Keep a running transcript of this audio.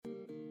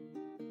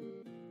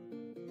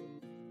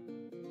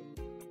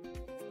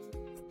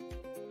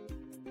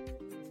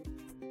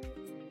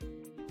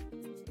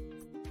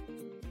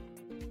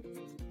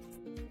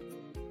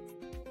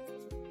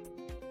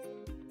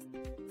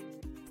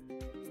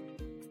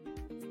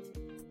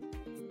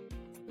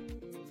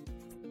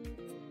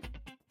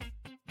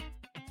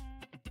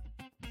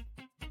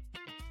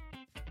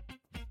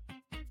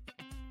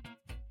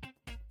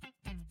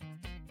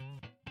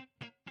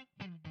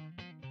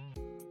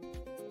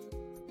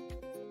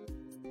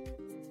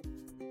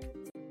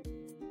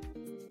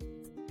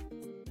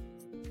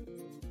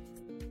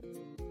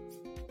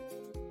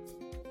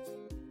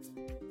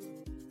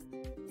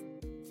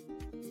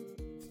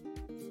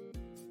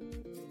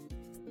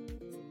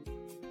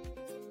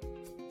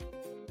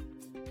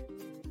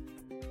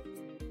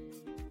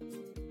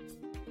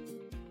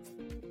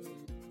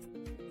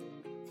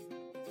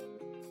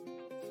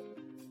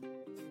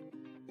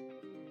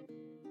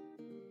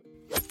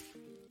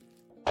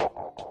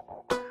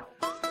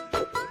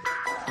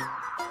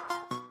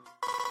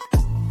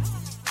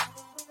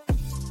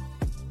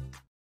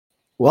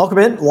Welcome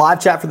in.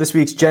 Live chat for this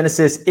week's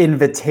Genesis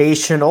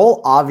Invitational,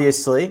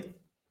 obviously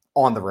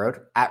on the road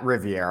at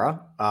Riviera.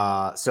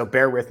 So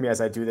bear with me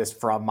as I do this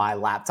from my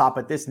laptop.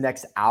 But this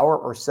next hour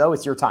or so,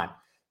 it's your time.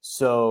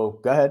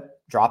 So go ahead,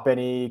 drop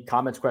any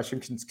comments,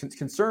 questions,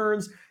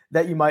 concerns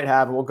that you might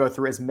have, and we'll go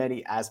through as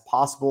many as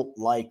possible.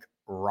 Like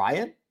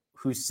Ryan,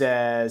 who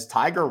says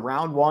Tiger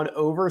round one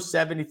over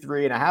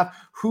 73.5.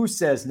 Who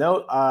says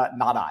no?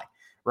 Not I.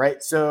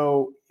 Right.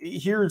 So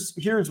here's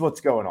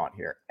what's going on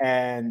here.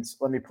 And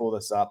let me pull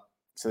this up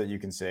so that you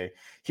can see.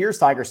 Here's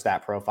Tiger's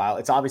stat profile.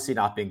 It's obviously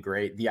not been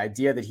great. The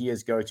idea that he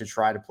is going to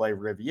try to play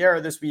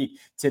Riviera this week,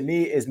 to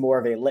me, is more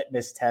of a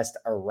litmus test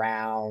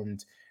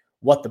around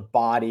what the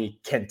body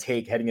can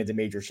take heading into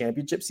major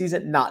championship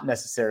season, not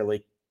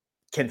necessarily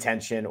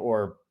contention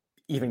or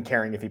even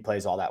caring if he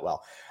plays all that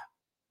well.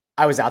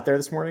 I was out there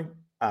this morning.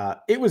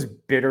 It was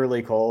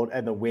bitterly cold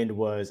and the wind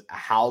was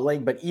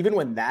howling. But even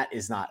when that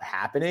is not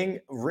happening,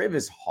 Riv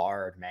is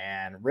hard,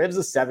 man. Riv's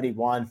a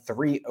 71,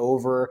 3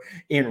 over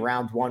in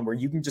round one, where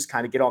you can just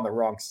kind of get on the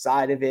wrong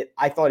side of it.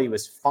 I thought he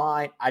was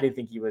fine. I didn't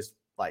think he was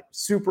like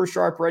super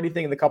sharp or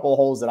anything. In the couple of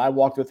holes that I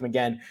walked with him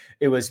again,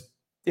 it was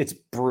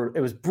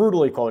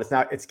brutally cold.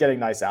 It's getting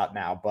nice out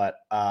now, but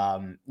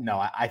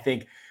no, I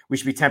think we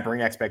should be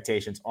tempering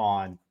expectations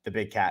on the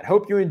big cat.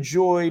 Hope you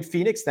enjoyed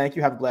Phoenix. Thank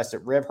you. Have a blessed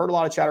Riv. Heard a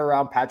lot of chatter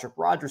around Patrick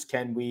Rodgers.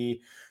 Can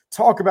we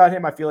talk about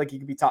him? I feel like he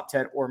could be top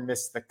 10 or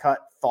miss the cut.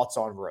 Thoughts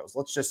on Rose?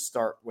 Let's just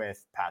start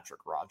with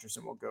Patrick Rodgers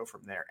and we'll go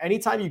from there.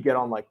 Anytime you get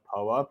on like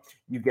POA,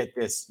 you get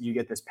this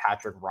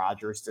Patrick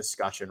Rodgers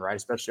discussion, right?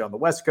 Especially on the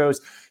West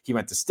Coast. He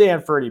went to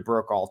Stanford. He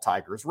broke all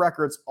Tigers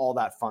records, all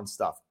that fun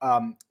stuff.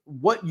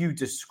 What you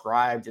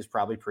described is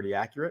probably pretty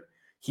accurate.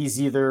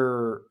 He's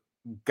either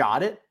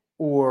got it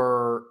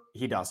or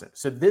he doesn't.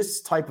 So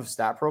this type of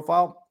stat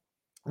profile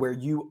where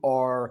you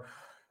are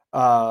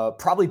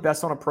probably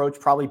best on approach,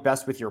 probably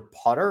best with your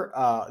putter.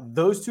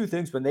 Those two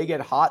things, when they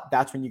get hot,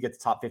 that's when you get the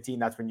top 15.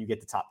 That's when you get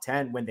the top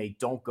 10. When they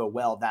don't go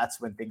well,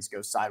 that's when things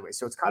go sideways.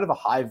 So it's kind of a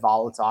highly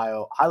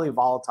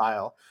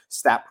volatile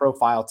stat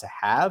profile to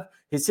have.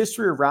 His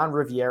history around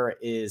Riviera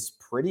is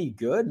pretty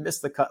good.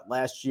 Missed the cut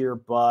last year,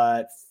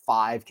 but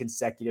 5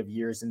 consecutive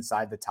years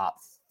inside the top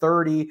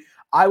 30.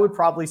 I would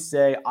probably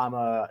say I'm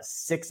a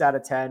 6 out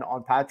of 10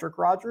 on Patrick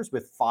Rodgers,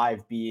 with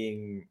 5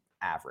 being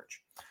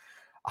average.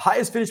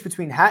 Highest finish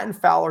between Hatton,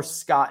 Fowler,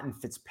 Scott, and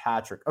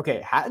Fitzpatrick.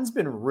 Okay, Hatton's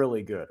been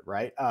really good,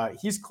 right?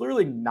 He's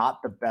clearly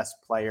not the best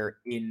player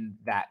in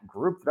that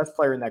group. The best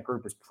player in that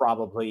group is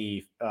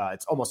probably,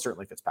 it's almost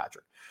certainly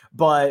Fitzpatrick.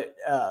 But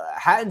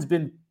Hatton's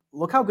been,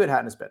 look how good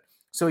Hatton has been.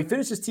 So he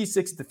finished his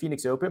T6 at the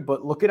Phoenix Open,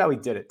 but look at how he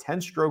did it. 10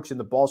 strokes in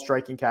the ball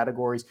striking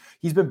categories.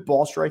 He's been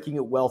ball striking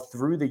it well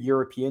through the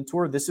European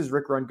Tour. This is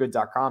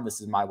rickrungood.com. This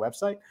is my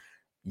website.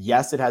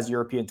 Yes, it has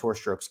European Tour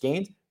strokes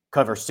gained.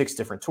 Covers 6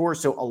 different tours.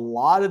 So a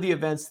lot of the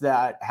events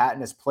that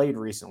Hatton has played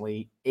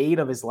recently, 8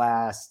 of his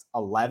last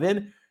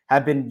 11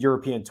 have been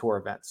European Tour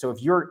events. So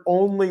if you're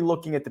only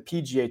looking at the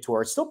PGA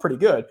Tour, it's still pretty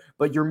good,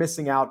 but you're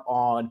missing out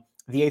on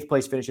the 8th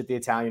place finish at the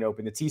Italian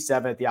Open, the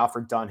T7 at the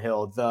Alfred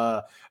Dunhill,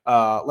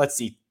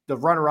 the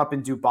runner-up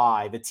in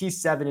Dubai, the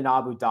T7 in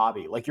Abu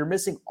Dhabi. Like, you're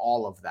missing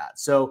all of that.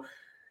 So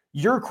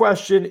your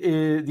question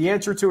is, the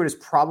answer to it is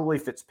probably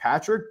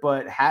Fitzpatrick,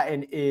 but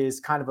Hatton is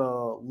kind of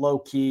a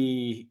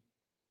low-key,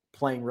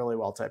 playing really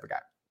well type of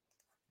guy.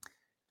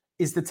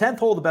 Is the 10th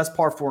hole the best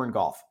par 4 in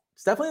golf?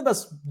 It's definitely the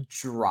best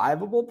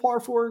drivable par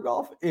 4 in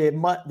golf.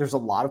 There's a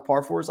lot of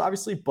par 4s,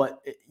 obviously, but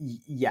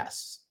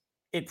yes.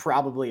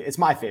 It's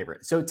my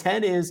favorite. So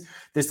 10 is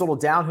this little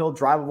downhill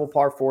drivable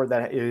par 4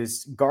 that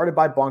is guarded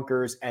by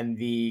bunkers, and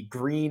the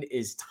green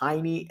is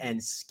tiny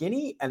and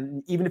skinny.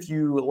 And even if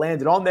you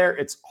land it on there,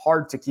 it's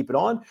hard to keep it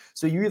on.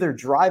 So you either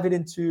drive it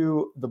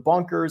into the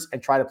bunkers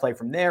and try to play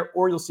from there,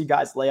 or you'll see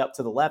guys lay up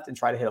to the left and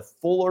try to hit a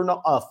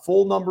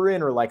full number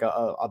in, or like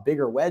a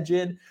bigger wedge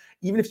in.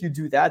 Even if you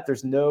do that,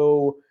 there's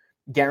no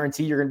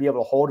guarantee you're going to be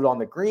able to hold it on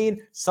the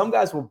green. Some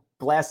guys will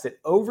blast it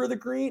over the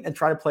green and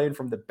try to play it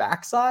from the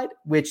backside,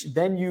 which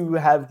then you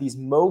have these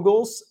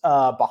moguls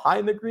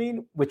behind the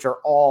green, which are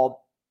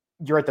all,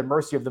 you're at the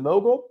mercy of the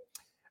mogul.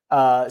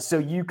 So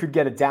you could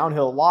get a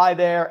downhill lie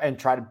there and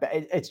try to,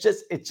 it's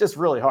just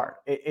really hard.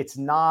 It's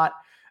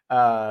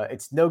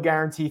no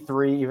guarantee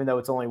 3, even though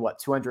it's only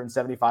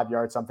 275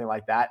 yards, something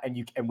like that.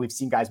 And we've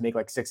seen guys make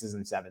like 6s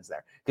and 7s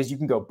there, because you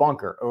can go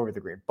bunker over the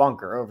green,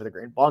 bunker over the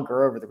green,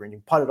 bunker over the green. You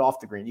can putt it off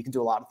the green. You can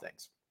do a lot of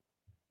things.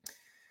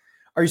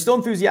 Are you still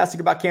enthusiastic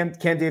about Cam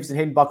Davis and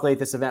Hayden Buckley at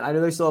this event? I know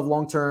they still have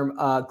long-term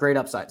great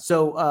upside.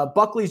 So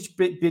Buckley's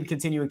been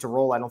continuing to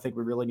roll. I don't think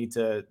we really need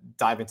to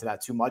dive into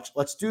that too much.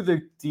 Let's do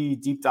the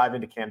deep dive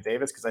into Cam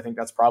Davis, because I think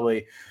that's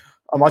probably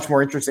a much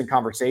more interesting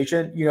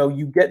conversation. You know,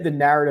 you get the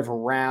narrative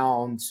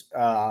around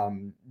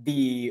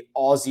the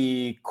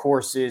Aussie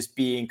courses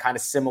being kind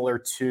of similar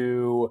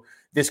to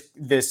this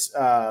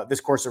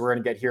course that we're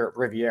going to get here at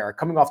Riviera,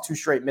 coming off 2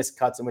 straight missed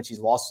cuts in which he's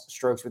lost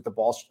strokes with the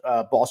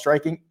ball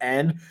striking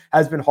and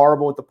has been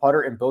horrible with the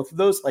putter in both of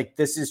those. Like,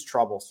 this is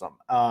troublesome.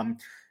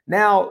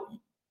 Now,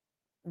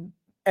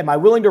 Am I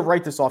willing to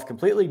write this off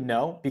completely?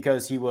 No,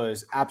 because he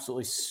was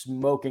absolutely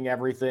smoking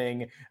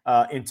everything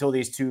until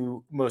these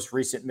two most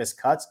recent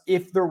missed cuts.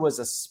 If there was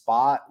a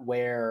spot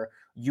where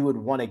you would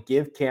want to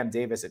give Cam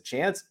Davis a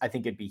chance, I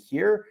think it'd be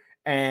here.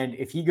 And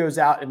if he goes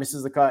out and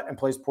misses the cut and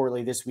plays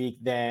poorly this week,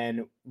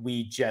 then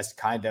we just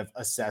kind of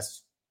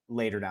assess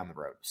later down the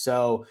road.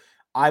 So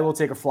I will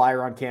take a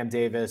flyer on Cam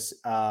Davis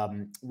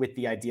with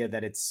the idea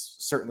that it's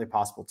certainly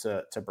possible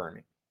to burn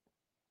me.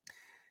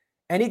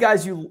 Any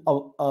guys you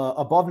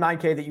above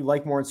 9K that you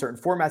like more in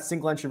certain formats,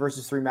 single entry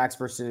versus 3 max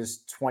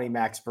versus 20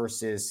 max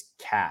versus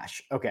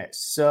cash. Okay,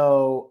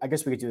 so I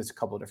guess we could do this a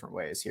couple of different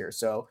ways here.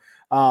 So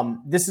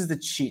this is the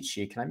cheat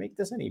sheet. Can I make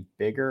this any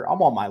bigger?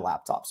 I'm on my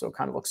laptop, so it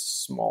kind of looks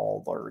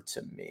smaller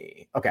to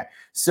me. Okay,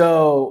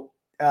 so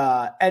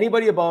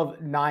anybody above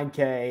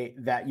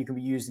 9K that you can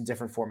be used in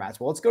different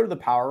formats. Well, let's go to the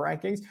power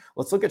rankings.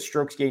 Let's look at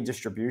strokes gain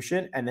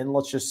distribution, and then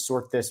let's just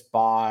sort this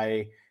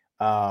by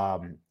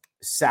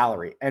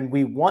salary. And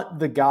we want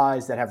the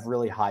guys that have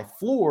really high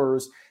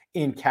floors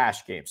in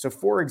cash games. So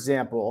for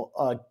example,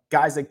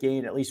 guys that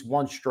gain at least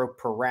 1 stroke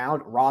per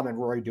round, Rahm and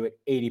Rory do it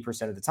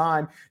 80% of the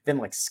time. Then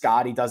like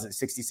Scotty does it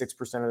 66%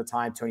 of the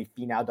time. Tony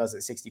Finau does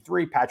it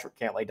 63. Patrick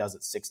Cantlay does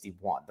it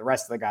 61. The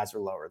rest of the guys are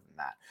lower than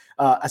that.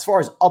 As far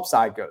as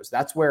upside goes,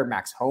 that's where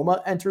Max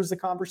Homa enters the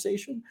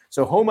conversation.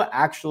 So Homa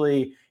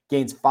actually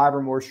gains 5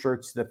 or more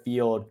strokes to the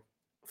field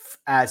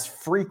as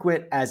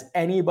frequent as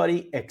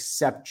anybody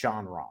except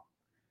Jon Rahm.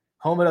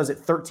 Homa does it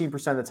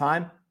 13% of the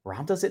time.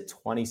 Rahm does it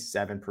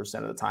 27%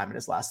 of the time in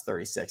his last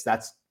 36.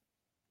 That's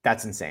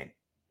insane.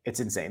 It's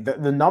insane.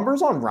 The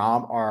numbers on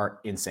Rahm are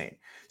insane.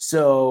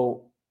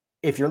 So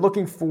if you're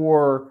looking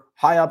for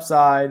high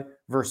upside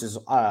versus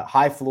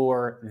high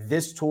floor,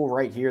 this tool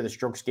right here, the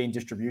strokes gain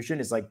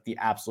distribution, is like the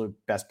absolute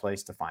best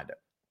place to find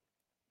it.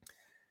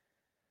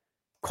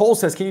 Cole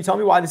says, can you tell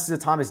me why this is a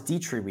Thomas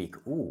Detry week?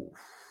 Ooh.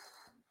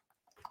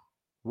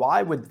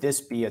 Why would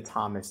this be a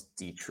Thomas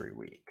Detry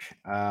week?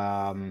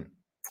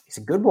 He's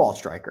a good ball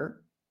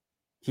striker.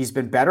 He's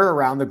been better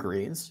around the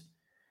greens.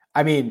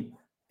 I mean,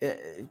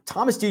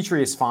 Thomas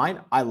Detry is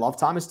fine. I love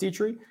Thomas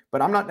Detry,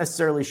 but I'm not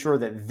necessarily sure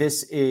that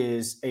this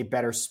is a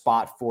better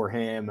spot for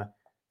him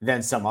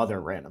than some other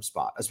random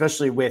spot,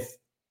 especially with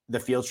the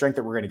field strength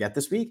that we're going to get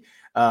this week.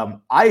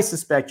 I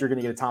suspect you're going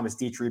to get a Thomas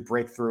Detry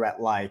breakthrough at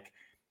like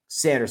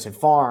Sanderson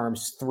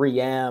Farms,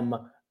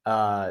 3M,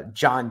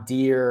 John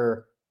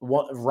Deere,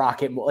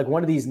 Rocket, like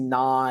one of these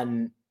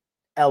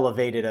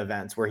non-elevated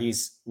events where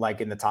he's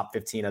like in the top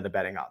 15 of the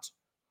betting odds.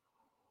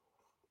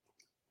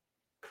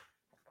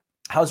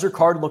 How's your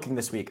card looking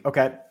this week?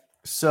 Okay,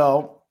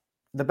 so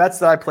the bets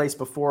that I placed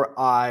before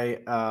I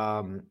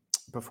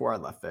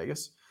left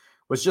Vegas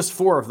was just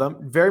 4 of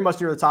them, very much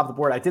near the top of the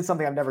board. I did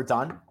something I've never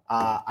done.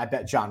 I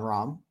bet Jon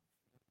Rahm.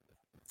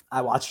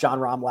 I watched Jon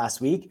Rahm last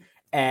week,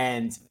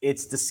 and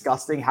it's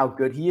disgusting how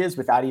good he is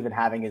without even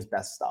having his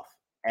best stuff.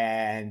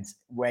 And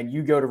when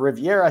you go to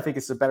Riviera, I think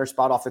it's a better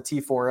spot off the tee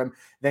for him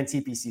than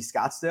TPC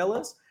Scottsdale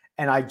is.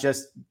 And I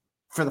just,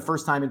 for the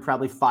first time in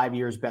probably 5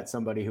 years, bet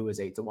somebody who was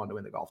 8-1 to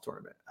win the golf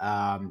tournament.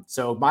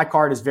 So my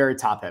card is very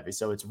top heavy.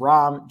 So it's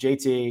Rahm,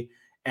 JT,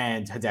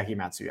 and Hideki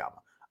Matsuyama.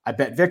 I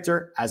bet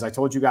Victor. As I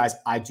told you guys,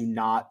 I do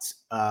not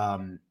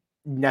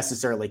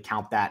necessarily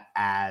count that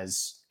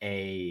as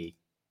I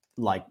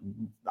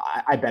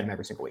bet him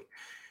every single week.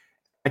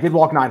 I did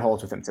walk 9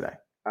 holes with him today.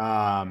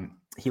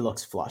 He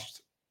looks flushed.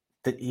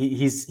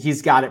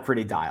 He's got it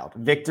pretty dialed.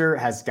 Victor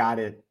has got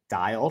it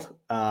dialed.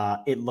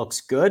 It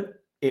looks good.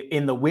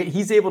 In the wind,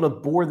 he's able to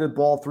bore the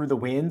ball through the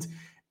wind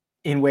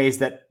in ways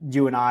that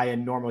you and I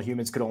and normal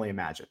humans could only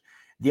imagine.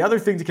 The other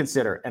thing to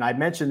consider, and I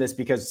mentioned this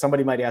because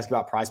somebody might ask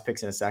about Prize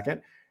Picks in a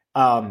second.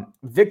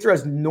 Victor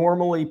has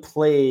normally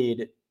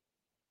played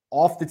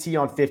off the tee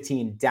on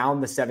 15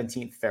 down the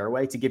 17th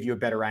fairway to give you a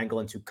better angle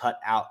and to cut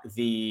out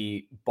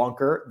the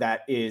bunker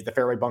that is the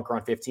fairway bunker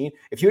on 15.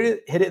 If you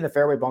hit it in the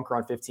fairway bunker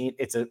on 15,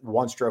 it's a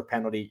 1-stroke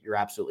penalty. You're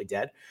absolutely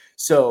dead.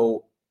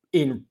 So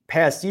in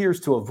past years,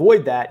 to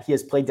avoid that, he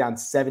has played down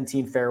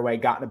 17 fairway,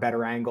 gotten a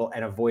better angle,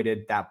 and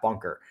avoided that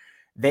bunker.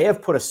 They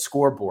have put a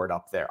scoreboard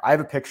up there. I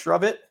have a picture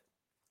of it.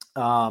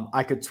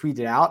 I could tweet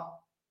it out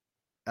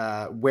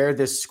where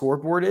this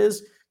scoreboard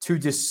is to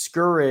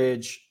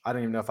discourage. I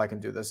don't even know if I can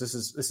do this. This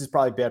is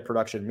probably bad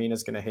production.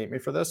 Mina's going to hate me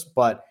for this,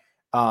 but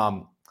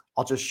I'll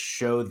just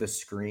show the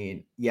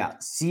screen. Yeah,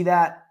 see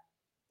that?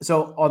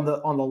 So on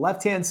the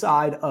left-hand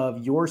side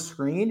of your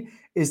screen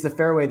is the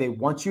fairway they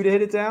want you to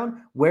hit it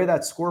down. Where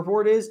that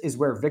scoreboard is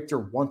where Victor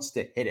wants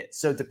to hit it.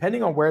 So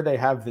depending on where they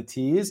have the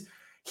tees,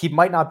 he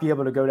might not be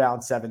able to go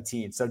down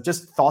 17. So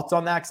just thoughts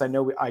on that, because I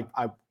know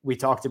we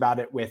talked about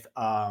it with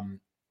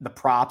the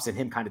props and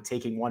him kind of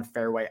taking one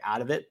fairway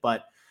out of it,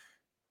 but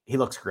he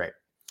looks great.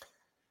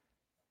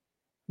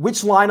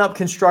 Which lineup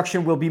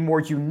construction will be more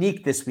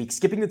unique this week?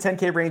 Skipping the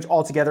 10K range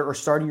altogether or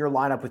starting your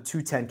lineup with 2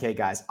 10K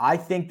guys? I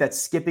think that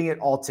skipping it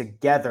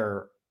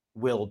altogether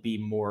will be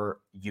more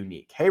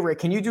unique. Hey, Rick,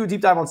 can you do a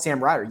deep dive on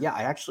Sam Ryder? Yeah,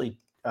 I actually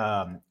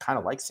kind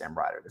of like Sam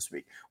Ryder this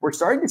week. We're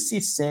starting to see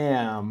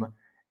Sam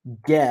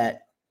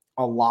get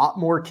a lot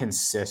more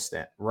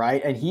consistent,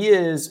 right? And he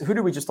is, who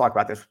did we just talk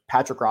about this?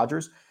 Patrick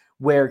Rogers,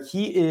 where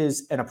he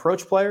is an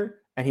approach player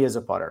and he is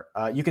a putter.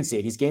 You can see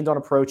it. He's gained on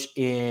approach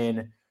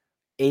in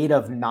 8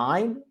 of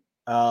 9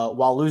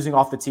 while losing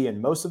off the tee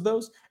in most of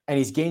those. And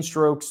he's gained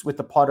strokes with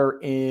the putter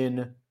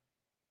in,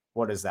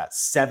 what is that,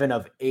 7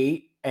 of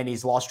 8. And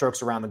he's lost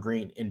strokes around the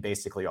green in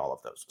basically all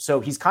of those. So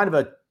he's kind of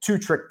a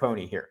two-trick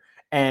pony here.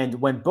 And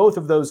when both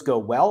of those go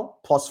well,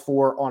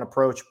 +4 on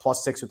approach,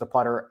 +6 with the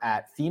putter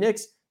at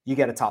Phoenix, you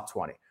get a top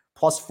 20.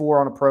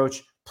 +4 on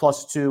approach,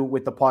 +2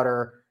 with the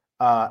putter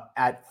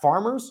at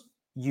Farmers,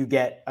 you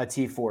get a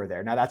T4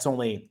 there. Now, that's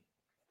only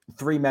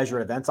 3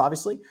 measured events,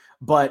 obviously,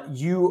 but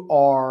you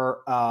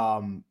are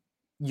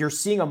you're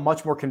seeing a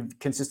much more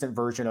consistent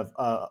version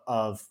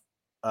of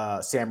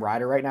Sam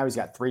Ryder right now. He's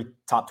got 3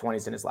 top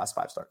 20s in his last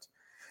 5 starts.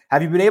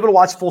 Have you been able to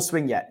watch Full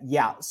Swing yet?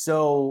 Yeah.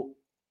 So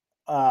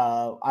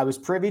I was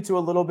privy to a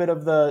little bit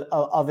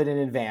of it in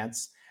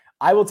advance.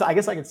 I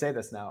guess I can say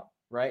this now,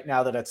 right?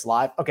 Now that it's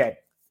live. Okay.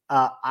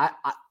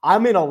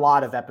 I'm in a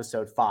lot of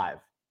episode 5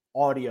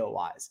 audio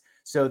wise.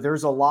 So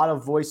there's a lot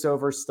of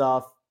voiceover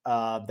stuff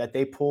that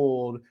they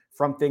pulled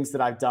from things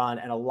that I've done.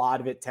 And a lot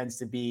of it tends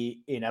to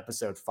be in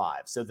episode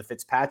 5. So the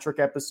Fitzpatrick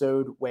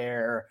episode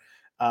where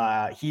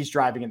he's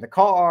driving in the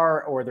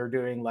car, or they're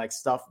doing like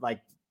stuff like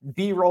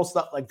B-roll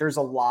stuff. Like there's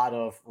a lot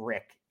of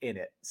Rick in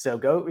it. So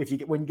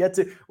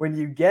when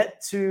you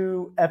get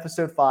to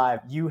episode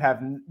 5,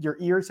 your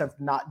ears have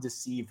not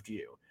deceived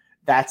you.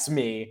 That's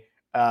me.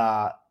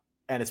 And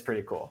it's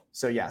pretty cool.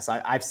 So yes,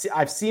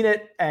 I've seen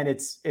it, and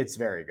it's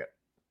very good.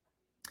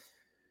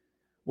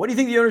 What do you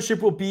think the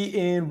ownership will be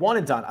in One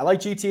and Done? I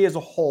like GT as a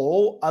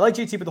whole. I like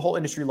GT, but the whole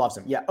industry loves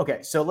him. Yeah.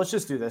 Okay. So let's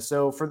just do this.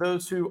 So for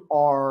those who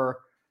are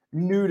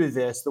new to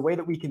this, the way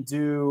that we can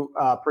do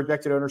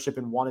projected ownership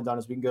in One and Done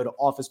is we can go to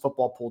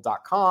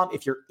officefootballpool.com.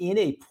 If you're in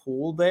a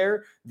pool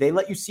there, they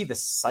let you see the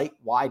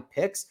site-wide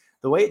picks.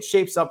 The way it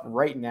shapes up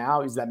right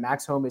now is that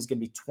Max Homa is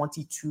going to be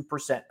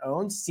 22%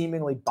 owned,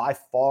 seemingly by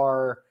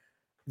far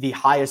the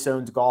highest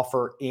owned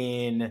golfer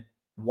in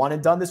One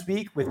and Done this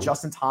week, with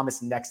Justin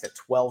Thomas next at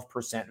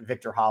 12%,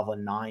 Victor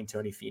Hovland 9%,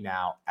 Tony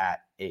Finau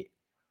at 8%.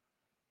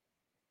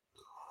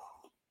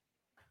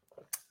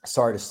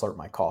 Sorry to slurp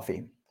my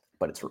coffee,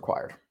 but it's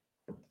required.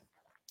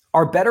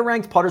 Are better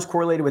ranked putters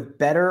correlated with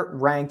better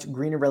ranked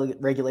green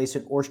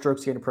regulation or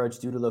strokes gained approach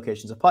due to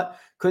locations of putt?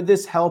 Could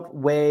this help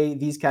weigh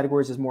these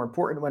categories as more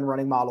important when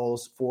running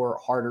models for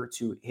harder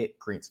to hit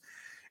greens?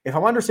 If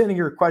I'm understanding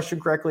your question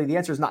correctly, the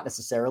answer is not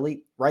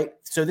necessarily, right?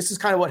 So this is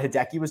kind of what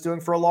Hideki was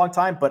doing for a long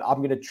time, but I'm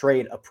going to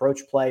trade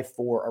approach play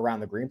for around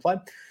the green play.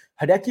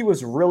 Hideki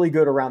was really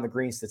good around the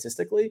green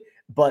statistically,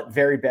 but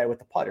very bad with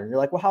the putter. And you're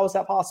like, well, how is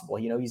that possible?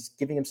 He's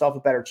giving himself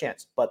a better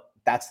chance, but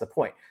that's the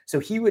point. So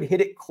he would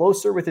hit it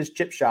closer with his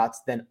chip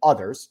shots than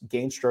others,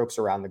 gain strokes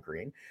around the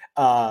green.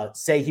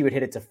 Say he would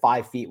hit it to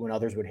 5 feet when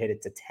others would hit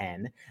it to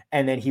 10,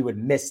 and then he would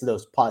miss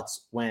those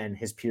putts when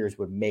his peers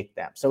would make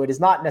them. So it is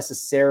not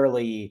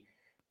necessarily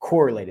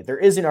correlated. There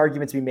is an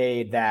argument to be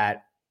made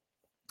that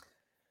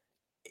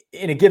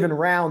in a given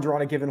round or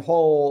on a given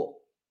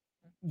hole,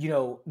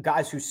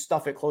 guys who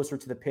stuff it closer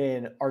to the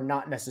pin are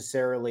not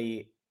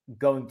necessarily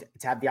going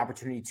to have the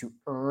opportunity to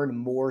earn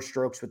more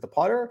strokes with the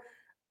putter.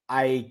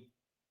 I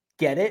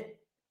get it,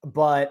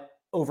 but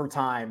over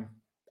time,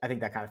 I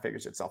think that kind of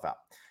figures itself out.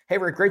 Hey,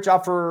 Rick, great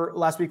job for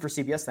last week for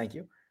CBS. Thank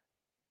you.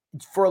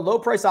 For a low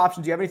price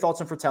option, do you have any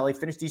thoughts on Fratelli?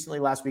 Finished decently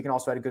last week and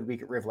also had a good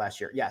week at Riv last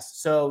year. Yes.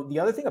 So the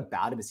other thing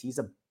about him is he's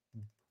a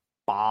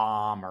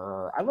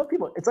bomber. I love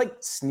people. It's like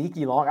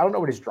sneaky long. I don't know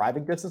what his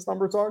driving distance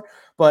numbers are,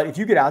 but if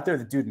you get out there,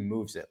 the dude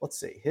moves it. Let's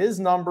see. His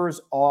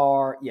numbers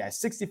are,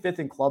 65th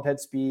in club head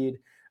speed,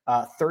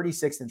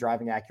 36th in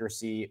driving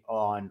accuracy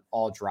on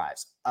all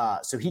drives.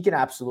 So he can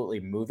absolutely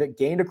move it.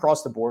 Gained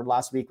across the board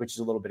last week, which is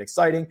a little bit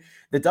exciting.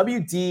 The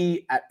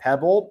WD at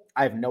Pebble,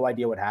 I have no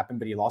idea what happened,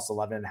 but he lost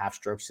 11 and a half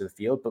strokes to the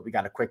field, but we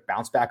got a quick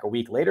bounce back a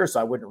week later, so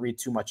I wouldn't read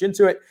too much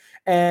into it.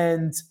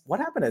 And what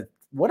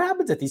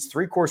happens at these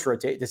 3-course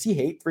rotations? Does he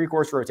hate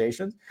 3-course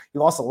rotations? He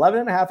lost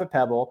 11 and a half at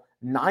Pebble,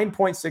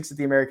 9.6 at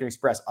the American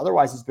Express.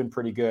 Otherwise, he's been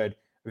pretty good.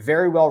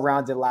 Very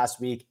well-rounded last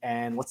week.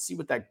 And let's see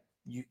what that,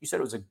 you said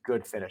it was a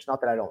good finish.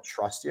 Not that I don't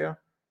trust you.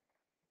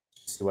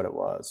 Let's see what it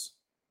was.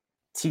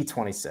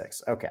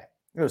 T26. Okay.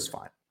 It was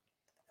fine.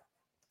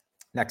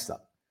 Next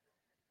up.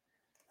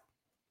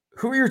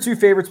 Who are your 2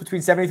 favorites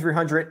between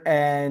 7,300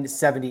 and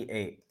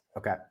 78?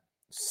 Okay.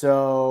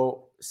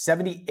 So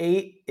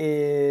 78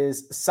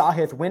 is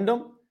Sahith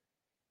Wyndham.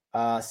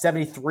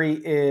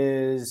 73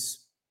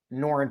 is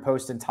Noren,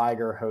 Poston,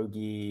 Tiger,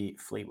 Hoagie,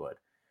 Fleetwood.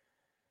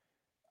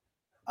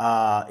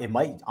 It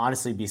might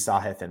honestly be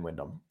Sahith and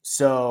Wyndham.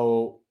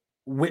 So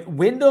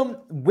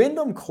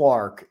Wyndham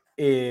Clark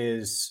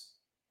is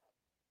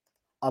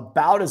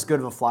about as good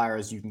of a flyer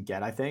as you can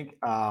get, I think.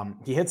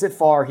 He hits it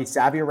far. He's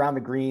savvy around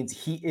the greens.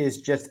 He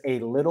is just a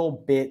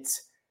little bit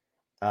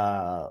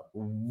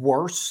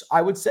worse,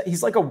 I would say.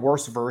 He's like a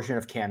worse version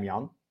of Cam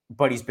Young,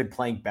 but he's been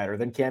playing better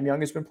than Cam Young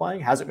has been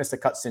playing. Hasn't missed a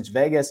cut since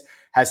Vegas.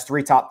 Has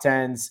 3 top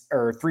 10s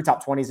or 3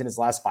 top 20s in his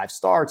last 5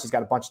 starts. He's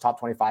got a bunch of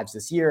top 25s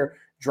this year.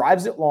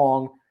 Drives it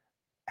long.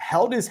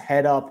 Held his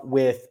head up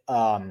with,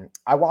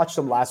 I watched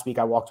him last week.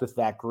 I walked with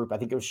that group. I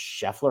think it was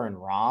Scheffler and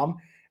Rahm,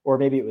 or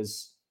maybe it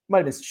might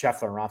have been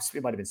Scheffler and Rahm.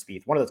 It might have been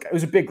Spieth. One of those guys. It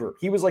was a big group.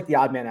 He was like the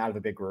odd man out of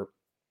the big group.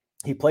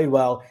 He played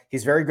well.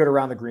 He's very good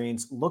around the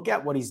greens. Look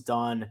at what he's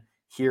done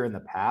here in the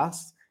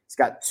past. He's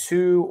got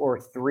 2 or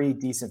 3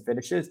 decent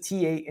finishes.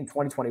 T8 in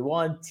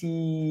 2021,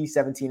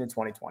 T17 in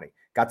 2020.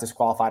 Got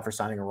disqualified for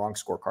signing a wrong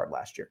scorecard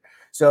last year.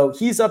 So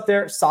he's up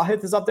there.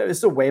 Sahith is up there. This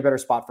is a way better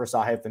spot for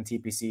Sahith than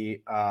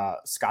TPC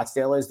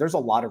Scottsdale is. There's a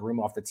lot of room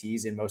off the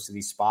tees in most of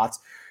these spots.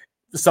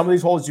 Some of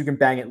these holes you can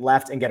bang it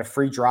left and get a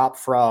free drop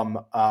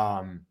from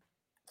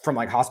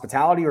like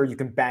hospitality, or you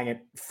can bang it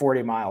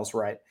 40 miles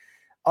right.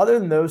 Other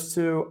than those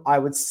two, I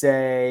would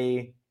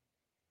say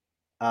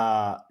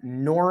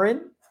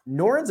Noren.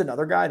 Noren's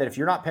another guy that if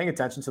you're not paying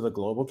attention to the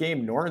global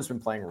game, Noren's been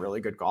playing really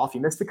good golf. He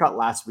missed the cut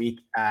last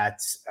week at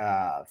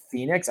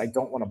Phoenix. I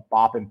don't want to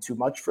bop him too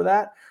much for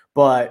that.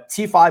 But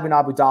T5 in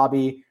Abu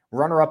Dhabi,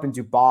 runner-up in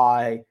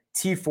Dubai,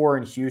 T4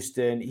 in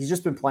Houston. He's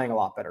just been playing a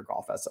lot better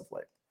golf as of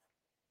late.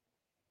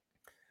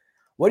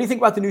 What do you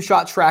think about the new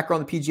shot tracker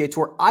on the PGA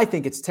Tour? I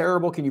think it's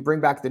terrible. Can you bring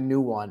back the new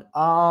one?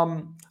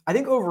 I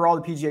think overall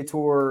the PGA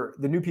Tour,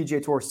 the new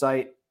PGA Tour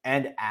site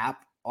and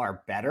app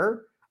are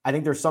better. I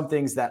think there's some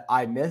things that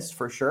I miss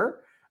for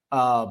sure.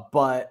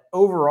 But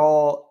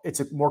overall,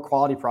 it's a more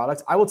quality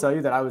product. I will tell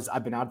you that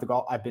I've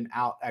been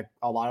out at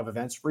a lot of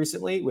events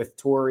recently with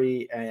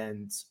Torrey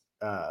and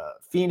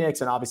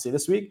Phoenix, and obviously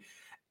this week.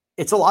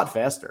 It's a lot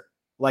faster.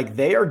 Like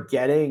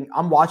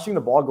I'm watching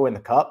the ball go in the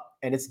cup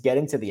and it's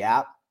getting to the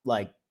app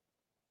like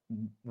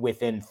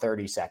within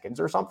 30 seconds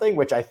or something,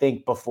 which I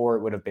think before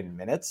it would have been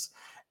minutes.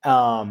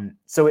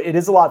 So it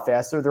is a lot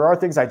faster. There are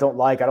things I don't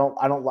like.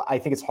 I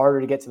think it's harder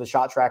to get to the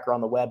shot tracker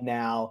on the web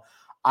now.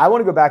 I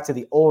want to go back to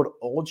the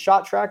old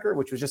shot tracker,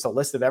 which was just a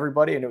list of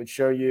everybody, and it would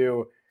show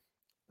you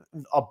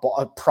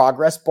a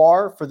progress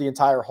bar for the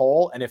entire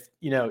hole. And if,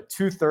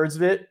 2/3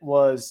 of it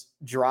was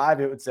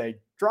drive, it would say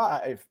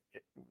drive,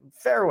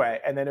 fairway.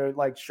 And then it would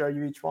like show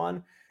you each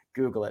one.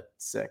 Google it.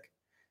 Sick.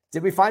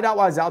 Did we find out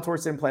why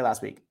Zalatoris didn't play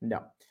last week?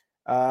 No.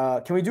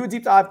 Can we do a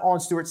deep dive on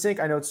Stewart Cink?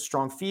 I know it's a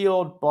strong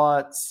field,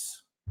 but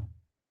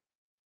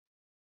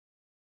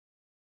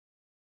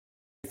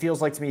it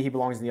feels like to me he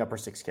belongs in the upper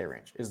 6K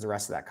range is the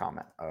rest of that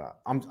comment.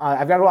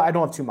 I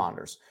don't have 2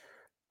 monitors.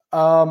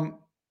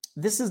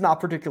 This is not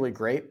particularly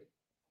great.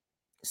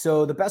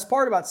 So the best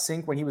part about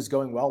Cink when he was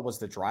going well was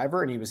the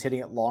driver and he was hitting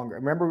it longer.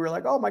 Remember, we were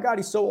like, oh my God,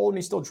 he's so old and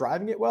he's still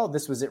driving it well.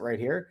 This was it right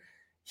here.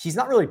 He's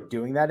not really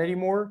doing that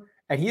anymore.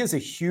 And he has a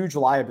huge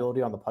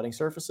liability on the putting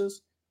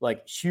surfaces,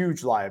 like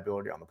huge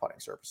liability on the putting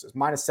surfaces.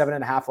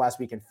 -7.5 last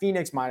week in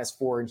Phoenix,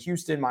 -4 in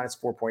Houston,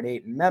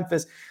 -4.8 in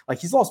Memphis. Like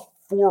he's lost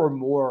 4 or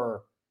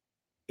more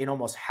in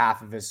almost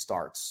half of his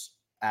starts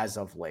as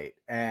of late.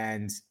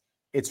 And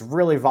it's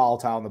really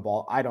volatile on the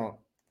ball. I don't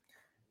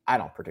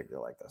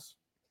particularly like this.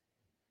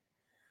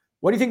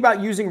 What do you think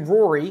about using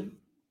Rory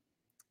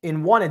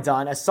in one and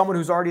done as someone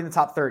who's already in the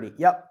top 30?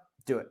 Yep,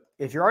 do it.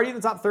 If you're already in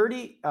the top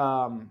 30,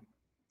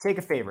 take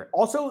a favorite.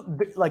 Also,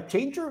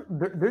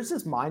 there's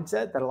this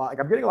mindset that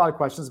I'm getting a lot of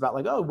questions about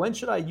like, oh, when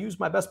should I use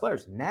my best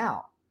players?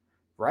 Now,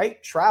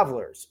 right?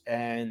 Travelers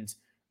and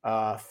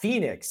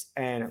Phoenix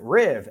and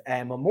Riv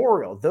and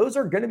Memorial, those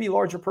are going to be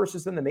larger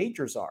purses than the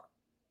majors are,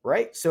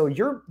 right? So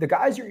the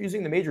guys you're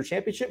using the major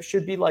championship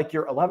should be like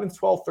your 11th,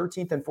 12th,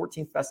 13th, and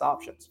 14th best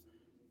options.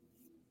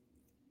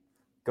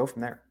 Go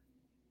from there.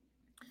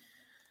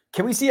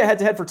 Can we see a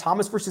head-to-head for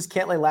Thomas versus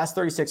Cantlay last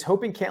 36?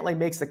 Hoping Cantlay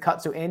makes the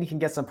cut so Andy can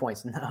get some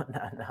points. No.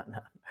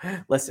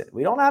 Listen,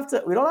 we don't have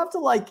to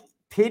like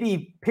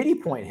pity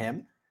point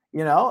him.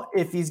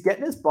 If he's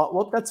getting his butt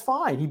whooped, that's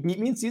fine. He beat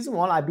me in season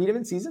 1. I beat him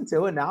in season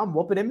 2, and now I'm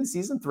whooping him in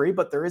season 3.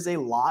 But there is a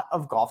lot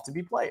of golf to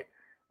be played,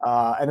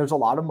 and there's a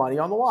lot of money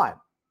on the line.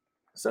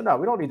 So no,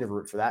 we don't need to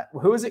root for that.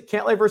 Who is it?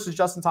 Cantlay versus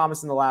Justin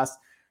Thomas in the last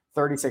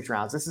 36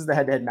 rounds. This is the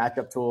head-to-head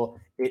matchup tool.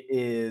 It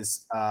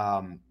is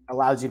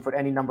allows you to put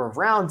any number of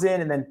rounds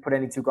in and then put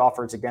any 2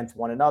 golfers against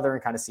one another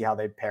and kind of see how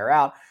they pair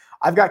out.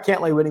 I've got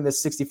Cantlay winning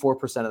this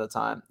 64% of the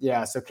time.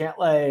 Yeah, so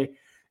Cantlay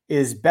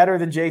is better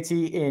than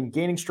JT in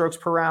gaining strokes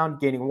per round,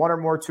 gaining 1 or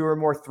more, 2 or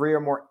more, 3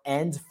 or more,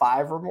 and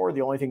 5 or more.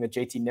 The only thing that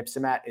JT nips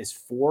him at is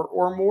 4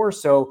 or more.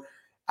 So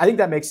I think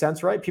that makes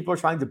sense, right? People are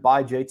trying to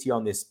buy JT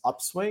on this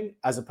upswing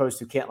as opposed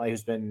to Cantlay,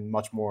 who's been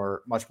much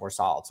more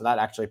solid. So that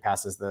actually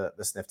passes the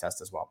sniff test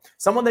as well.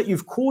 Someone that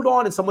you've cooled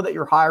on and someone that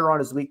you're higher on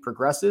as the week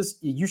progresses.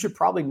 You should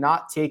probably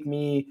not take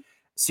me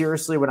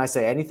seriously when I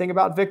say anything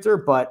about Victor,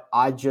 but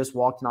I just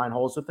walked 9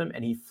 holes with him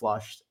and he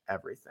flushed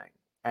everything.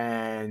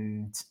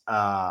 And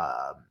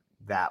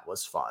that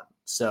was fun.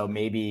 So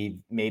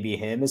maybe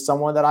him is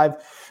someone that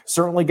I've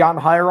certainly gotten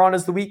higher on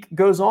as the week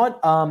goes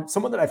on.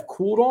 Someone that I've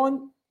cooled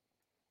on.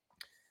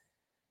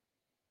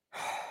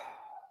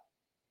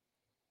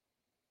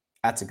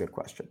 That's a good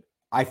question.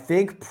 I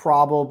think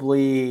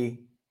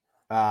probably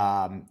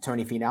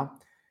Tony Finau.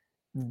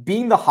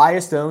 being the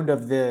highest owned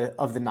of the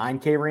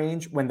 9K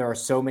range, when there are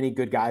so many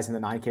good guys in the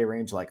 9K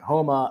range like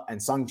Homa and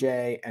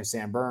Sungjae and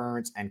Sam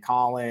Burns and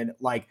Colin,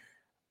 like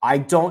I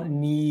don't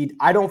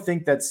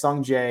think that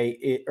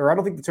Sungjae, or I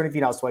don't think the Tony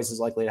Finau is twice as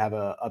likely to have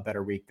a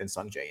better week than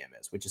Sungjae Im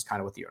is, which is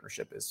kind of what the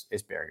ownership is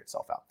bearing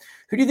itself out.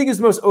 Who do you think is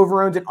the most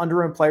over-owned and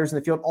under-owned players in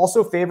the field?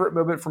 Also, favorite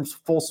moment from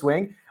Full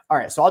Swing. All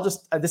right, so I'll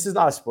just, this is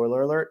not a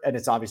spoiler alert, and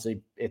it's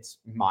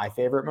my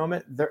favorite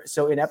moment.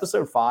 So in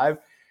episode 5,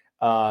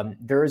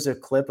 there is a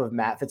clip of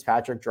Matt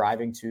Fitzpatrick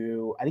driving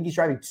to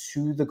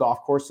the golf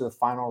course to the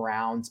final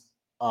round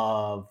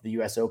of the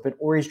US Open,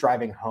 or he's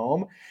driving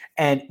home,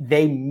 and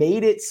they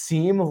made it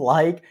seem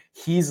like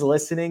he's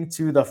listening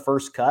to the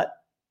first cut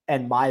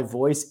and my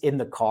voice in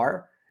the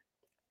car.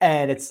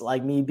 And it's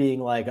like me being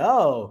like,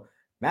 oh,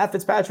 Matt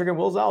Fitzpatrick and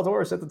Will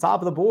Zalatoris at the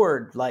top of the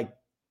board. Like,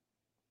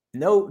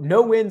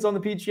 no wins on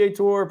the PGA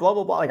Tour, blah,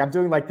 blah, blah. Like, I'm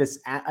doing like this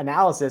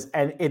analysis,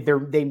 and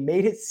they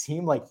made it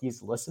seem like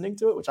he's listening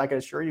to it, which I can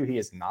assure you he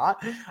is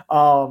not.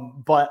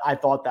 But I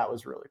thought that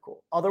was really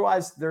cool.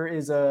 Otherwise, there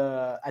is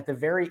at the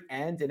very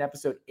end in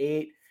episode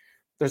 8,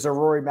 there's a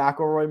Rory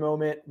McIlroy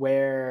moment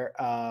where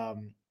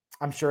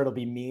I'm sure it'll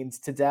be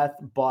memed to death,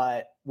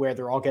 but where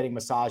they're all getting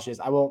massages.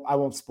 I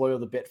won't spoil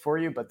the bit for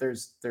you, but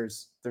there's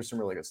some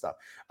really good stuff.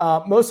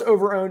 Most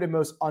over-owned and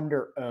most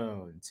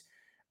under-owned.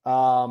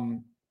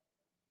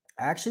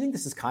 I actually think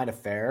this is kind of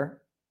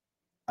fair.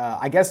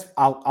 I guess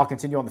I'll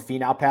continue on the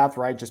Finau path,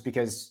 right? Just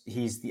because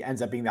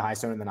ends up being the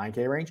highest owned in the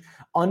 9K range.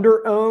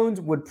 Under owned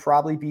would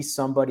probably be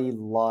somebody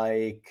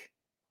like,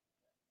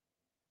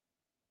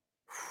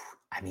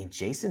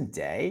 Jason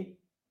Day.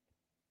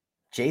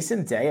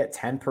 Jason Day at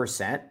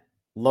 10%,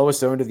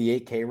 lowest owned of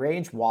the 8K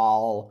range,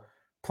 while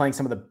playing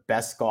some of the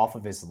best golf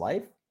of his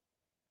life.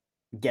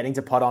 Getting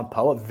to putt on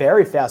Poa.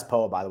 Very fast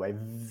Poa, by the way.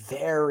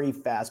 Very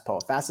fast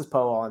Poa. Fastest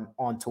Poa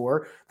on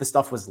tour. The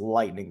stuff was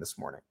lightning this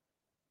morning.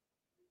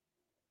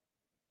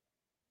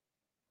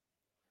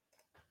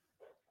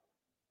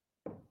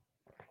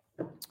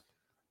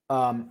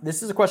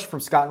 This is a question from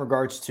Scott in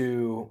regards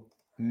to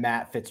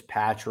Matt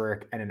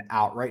Fitzpatrick and an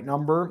outright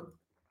number,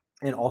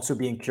 and also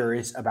being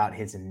curious about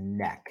his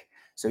neck.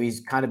 So he's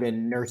kind of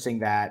been nursing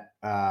that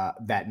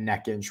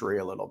neck injury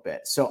a little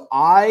bit. So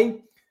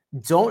I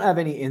don't have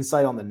any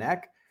insight on the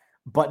neck,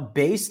 but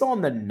based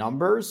on the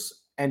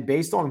numbers and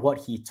based on what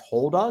he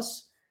told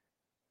us,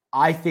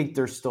 I think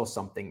there's still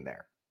something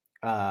there.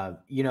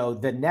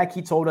 The neck,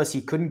 he told us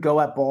he couldn't go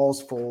at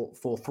balls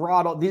full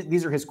throttle.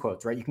 These are his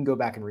quotes, right? You can go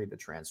back and read the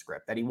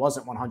transcript, that he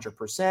wasn't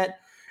 100%,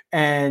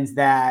 and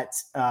that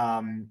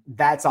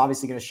that's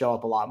obviously going to show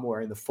up a lot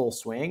more in the full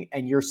swing.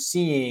 And you're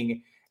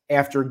seeing,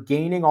 after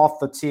gaining off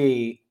the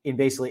tee in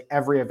basically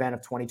every event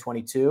of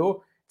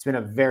 2022, it's been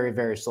a very,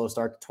 very slow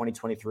start to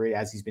 2023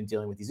 as he's been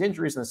dealing with these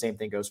injuries, and the same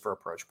thing goes for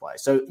approach play.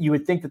 So you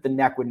would think that the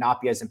neck would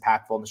not be as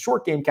impactful in the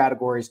short game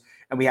categories,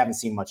 and we haven't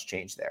seen much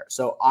change there.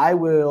 So I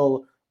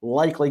will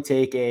likely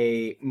take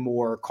a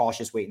more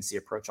cautious wait-and-see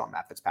approach on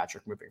Matt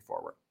Fitzpatrick moving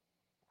forward.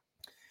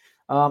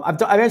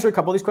 I've answered a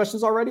couple of these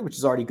questions already, which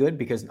is already good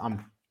because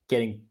I'm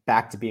getting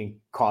back to being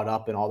caught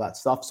up in all that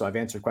stuff. So I've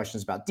answered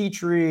questions about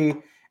Dietrich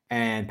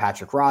and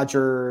Patrick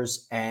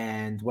Rogers.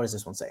 And what does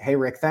this one say? Hey,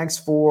 Rick, thanks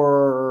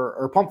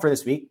pumped for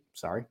this week.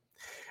 Sorry.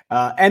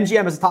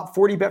 MGM is a top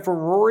 40 bet for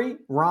Rory,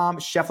 Rahm,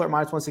 Scheffler at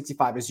minus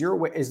 165.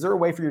 Is there a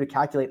way for you to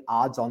calculate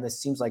odds on this?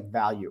 Seems like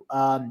value.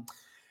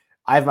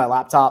 I have my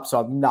laptop, so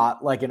I'm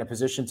not like in a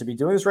position to be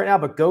doing this right now,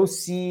 but go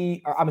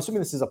see, I'm assuming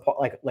this is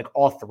like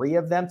all 3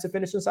 of them to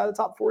finish inside the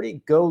top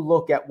 40. Go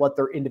look at what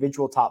their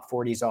individual top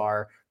 40s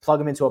are, plug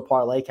them into a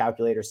parlay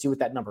calculator, see what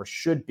that number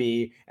should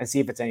be, and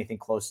see if it's anything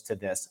close to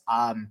this.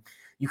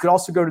 You could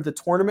also go to the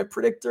tournament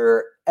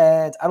predictor,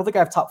 and I don't think I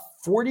have top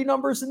 40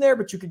 numbers in there,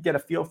 but you could get a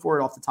feel for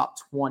it off the top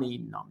 20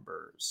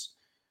 numbers.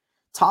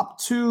 Top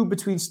 2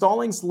 between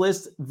Stallings,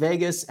 List,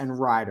 Vegas, and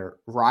Ryder.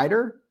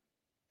 Ryder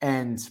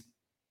and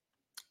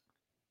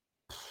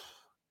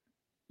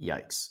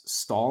yikes.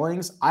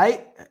 Stallings.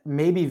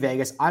 Maybe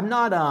Vegas. I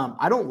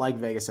don't like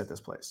Vegas at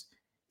this place.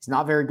 He's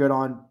not very good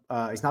around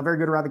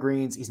the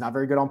greens. He's not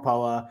very good on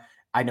Poa.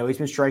 I know he's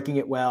been striking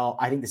it well.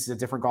 I think this is a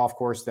different golf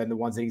course than the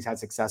ones that he's had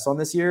success on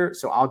this year.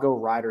 So I'll go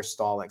Ryder,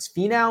 Stallings.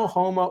 Finau,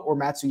 Homa, or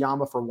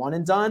Matsuyama for one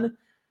and done.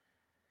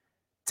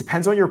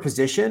 Depends on your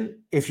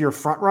position. If you're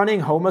front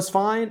running, Homa's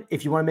fine.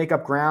 If you want to make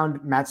up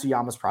ground,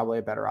 Matsuyama's probably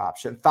a better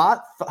option.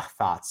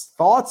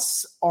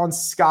 Thoughts on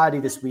Scotty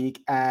this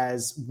week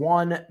as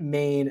one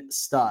main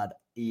stud?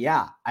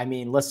 Yeah,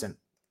 listen,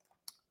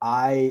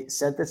 I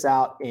sent this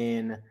out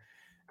in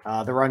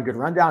the Run Good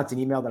Rundown. It's an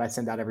email that I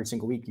send out every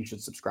single week. You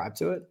should subscribe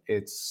to it.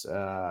 It's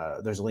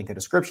there's a link in the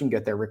description.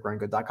 Get there,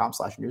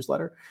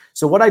 rickrungood.com/newsletter.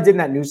 So what I did in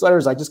that newsletter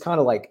is I just kind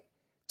of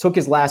took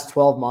his last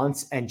 12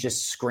 months and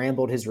just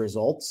scrambled his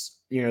results.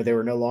 They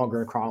were no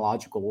longer in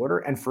chronological order.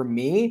 And for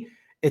me,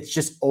 it's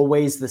just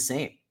always the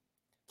same.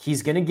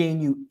 He's going to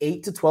gain you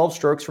 8 to 12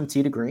 strokes from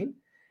tee to green,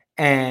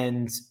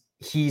 and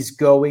he's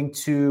going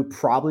to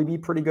probably be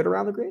pretty good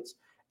around the greens.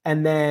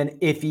 And then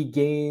if he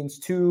gains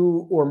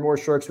 2 or more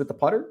strokes with the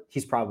putter,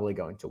 he's probably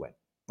going to win.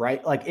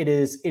 right? Like it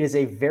is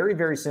a very,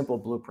 very simple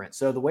blueprint.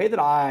 So the way that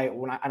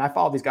I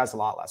followed these guys a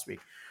lot last week,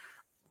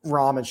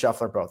 Rahm and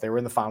Scheffler both, they were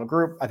in the final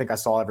group. I think I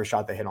saw every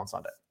shot they hit on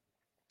Sunday.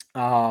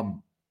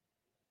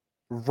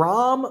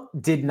 Rahm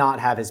did not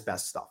have his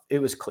best stuff. It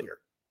was clear.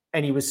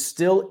 And he was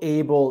still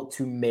able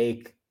to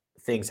make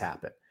things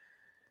happen.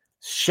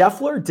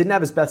 Scheffler didn't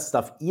have his best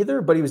stuff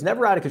either, but he was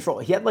never out of control.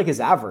 He had like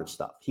his average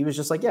stuff. He was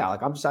just like, yeah,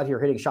 like I'm just out here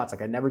hitting shots.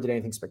 Like I never did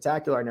anything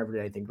spectacular. I never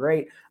did anything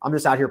great. I'm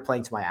just out here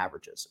playing to my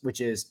averages,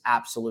 which is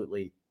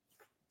absolutely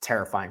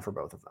terrifying for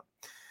both of them.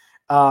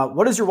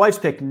 What is your wife's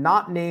pick?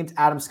 Not named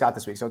Adam Scott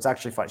this week. So it's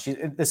actually fun.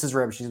 This is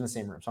Rib. She's in the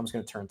same room. So I'm just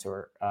going to turn to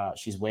her.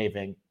 She's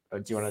waving.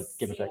 Do you want to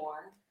give a pick?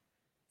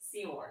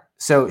 Seymour.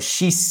 So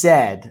she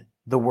said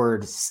the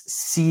word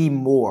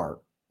Seymour,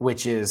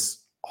 which is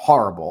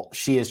horrible.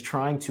 She's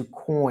trying to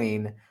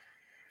coin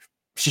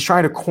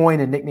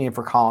a nickname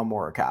for Colin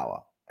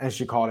Morikawa, and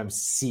she called him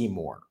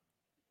Seymour.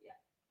 Yeah.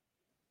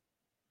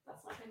 That's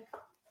not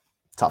good.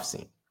 Tough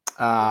scene.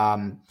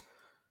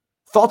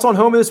 Thoughts on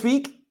Homa this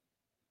week?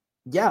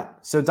 Yeah.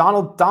 So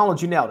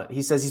Donald, you nailed it.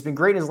 He says he's been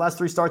great in his last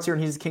 3 starts here,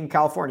 and he's the king of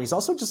California. He's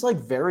also just like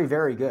very,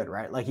 very good,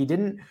 right? Like he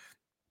didn't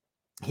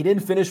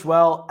finish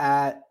well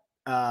at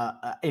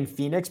in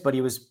Phoenix, but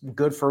he was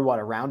good for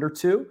a round or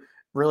 2.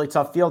 Really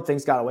tough field.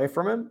 Things got away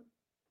from him.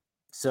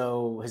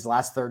 So his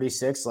last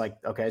 36, so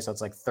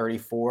it's like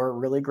 34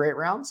 really great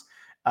rounds.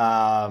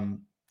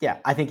 Yeah,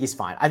 I think he's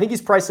fine. I think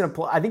he's priced in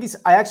I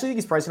actually think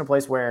he's priced in a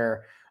place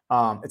where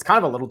it's kind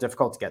of a little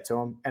difficult to get to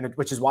him, and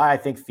which is why I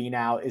think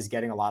Finau is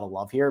getting a lot of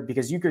love here,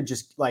 because you could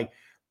just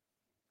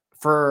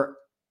for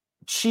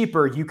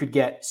cheaper, you could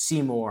get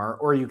Seymour,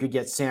 or you could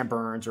get Sam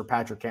Burns or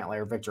Patrick Cantlay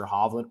or Victor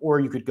Hovland, or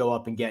you could go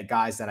up and get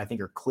guys that I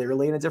think are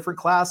clearly in a different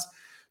class.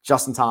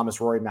 Justin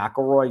Thomas, Rory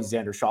McIlroy,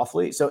 Xander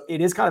Schauffele. So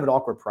it is kind of an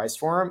awkward price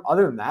for him.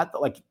 Other than that,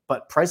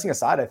 but pricing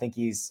aside, I think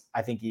he's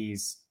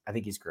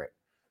great.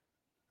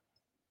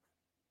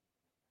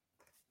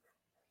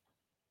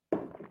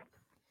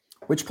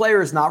 Which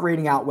player is not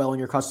rating out well in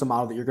your custom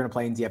model that you're going to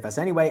play in DFS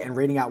anyway, and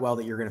rating out well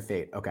that you're going to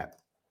fade? Okay,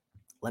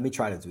 let me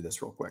try to do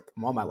this real quick.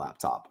 I'm on my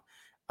laptop.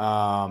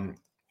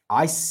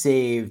 I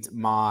saved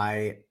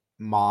my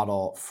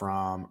model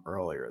from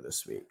earlier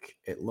this week.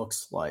 It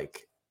looks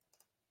like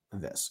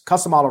this.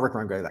 Custom model,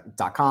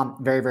 rickmurray.com.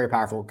 Very, very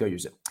powerful. Go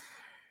use it.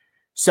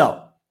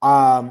 So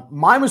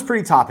mine was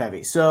pretty top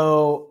heavy.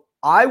 So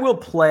I will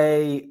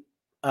probably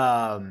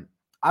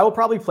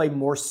play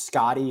more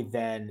Scotty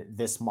than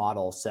this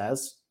model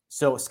says.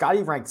 So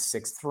Scotty ranked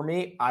 6th for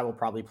me. I will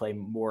probably play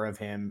more of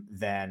him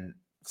than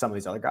some of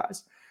these other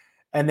guys.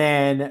 And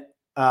then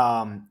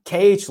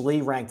KH Lee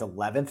ranked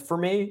 11th for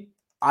me.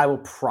 I will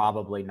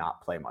probably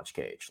not play much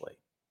KH Lee.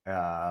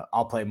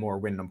 I'll play more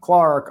Wyndham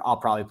Clark. I'll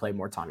probably play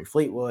more Tommy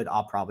Fleetwood.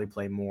 I'll probably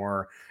play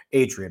more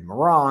Adrian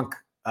Meronk.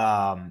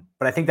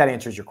 But I think that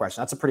answers your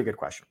question. That's a pretty good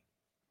question.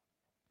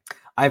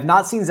 I have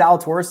not seen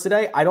Zalatoris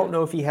today. I don't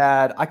know if he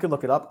had, I could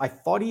look it up. I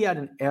thought he had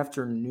an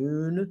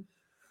afternoon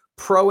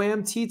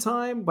Pro-Am tee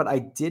time, but I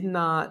did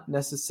not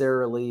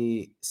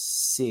necessarily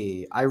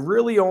see. I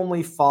really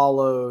only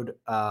followed,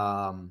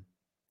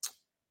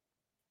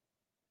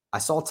 I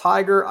saw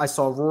Tiger, I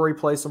saw Rory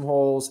play some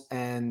holes,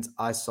 and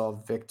I saw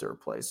Victor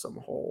play some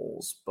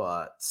holes.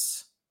 But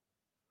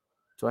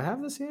do I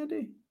have this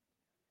handy?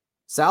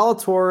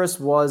 Zalatoris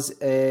was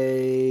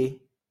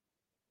he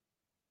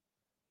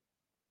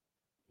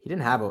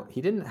didn't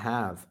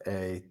have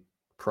a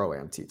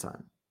Pro-Am tee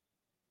time.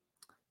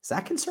 Is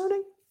that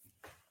concerning?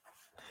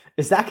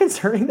 Is that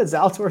concerning that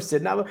Zalatoris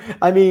didn't have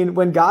I mean,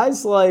 when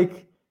guys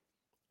like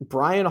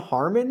Brian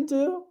Harman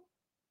do,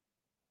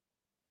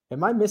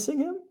 am I missing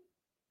him?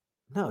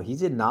 No, he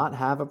did not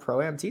have a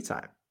Pro-Am tee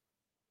time.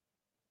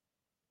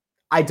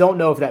 I don't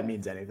know if that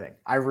means anything.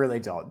 I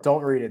really don't.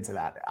 Don't read into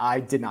that. I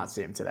did not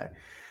see him today.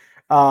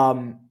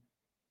 For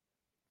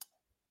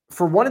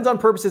one and done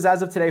purposes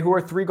as of today, who are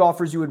 3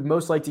 golfers you would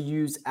most like to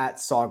use at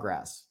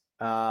Sawgrass?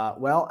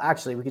 Well,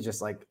 actually, we could just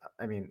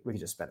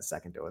spend a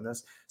second doing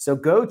this. So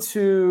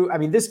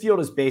this field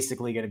is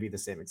basically going to be the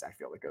same exact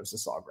field that goes to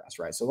Sawgrass,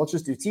 right? So let's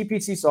just do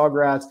TPC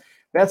Sawgrass.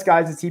 Best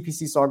guys at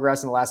TPC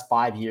Sawgrass in the last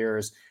 5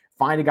 years.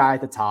 Find a guy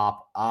at the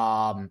top.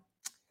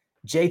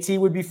 JT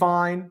would be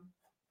fine.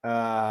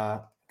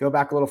 Go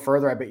back a little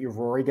further. I bet you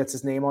Rory gets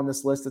his name on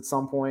this list at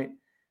some point.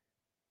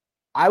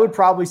 I would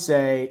probably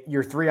say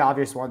your 3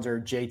 obvious ones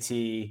are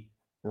JT,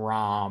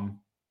 Rahm,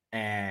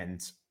 and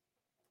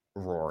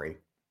Rory.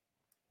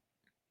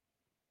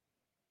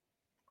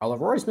 Although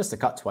Rory's missed a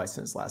cut twice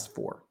in his last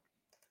 4.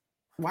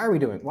 Why are we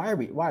doing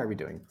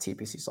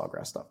TPC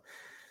Sawgrass stuff?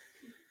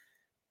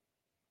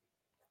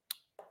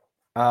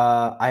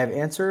 I have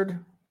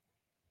answered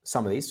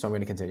some of these, so I'm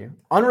going to continue.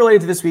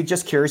 Unrelated to this week,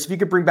 just curious, if you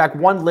could bring back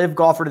one live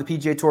golfer to the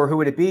PGA Tour, who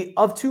would it be?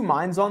 Of 2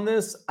 minds on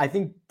this, I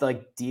think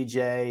like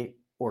DJ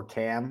or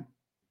Cam,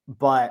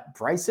 but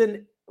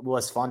Bryson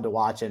was fun to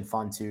watch and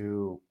fun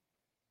to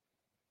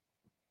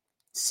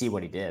see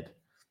what he did.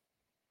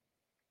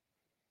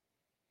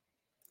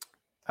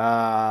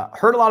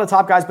 Heard a lot of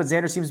top guys, but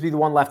Xander seems to be the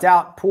one left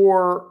out.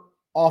 Poor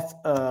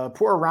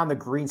Pour around the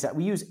green set.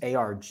 We use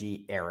ARG,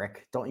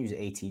 Eric. Don't use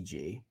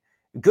ATG.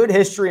 Good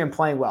history and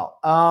playing well.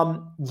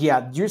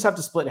 Yeah, you just have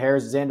to split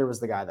hairs. Xander was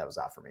the guy that was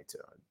out for me too.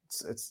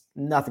 It's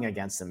nothing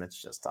against him.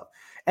 It's just tough.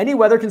 Any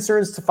weather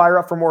concerns to fire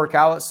up for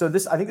Morikawa? So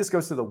I think this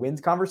goes to the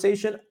wind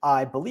conversation.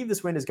 I believe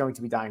this wind is going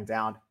to be dying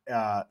down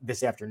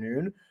this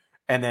afternoon.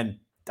 And then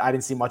I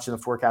didn't see much in the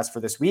forecast for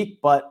this week,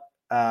 but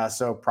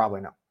so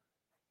probably no.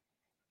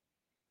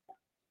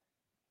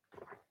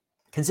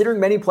 Considering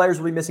many players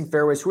will be missing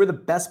fairways, who are the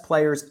best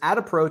players at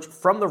approach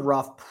from the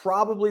rough?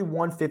 Probably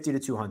 150 to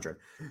 200.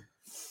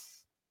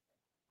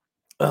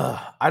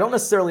 I don't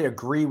necessarily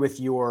agree with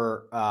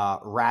your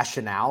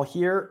rationale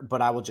here,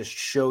 but I will just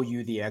show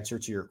you the answer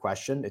to your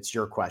question. It's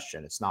your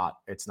question. It's not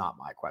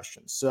my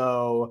question.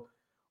 So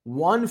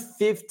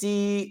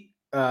 150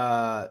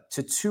 to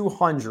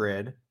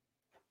 200.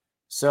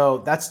 So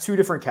that's two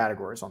different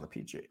categories on the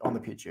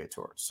PGA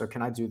Tour. So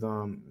can I do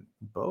them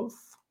both?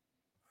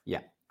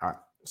 Yeah. All right.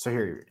 So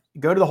here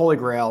you go to the Holy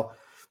Grail,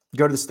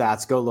 go to the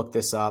stats, go look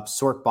this up,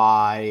 sort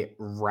by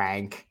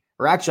rank.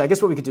 Or actually, I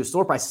guess what we could do is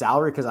sort by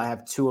salary because I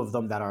have two of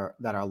them that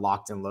are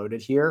locked and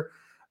loaded here.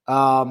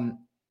 Colin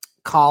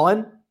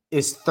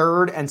is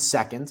third and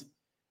second.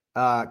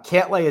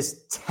 Cantlay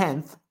is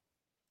 10th,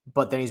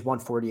 but then he's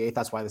 148th.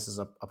 That's why this is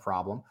a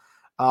problem.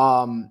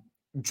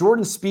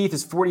 Jordan Spieth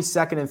is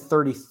 42nd and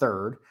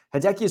 33rd.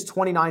 Hideki is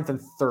 29th and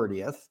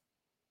 30th.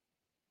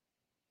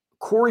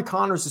 Corey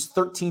Connors is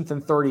 13th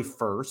and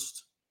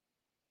 31st.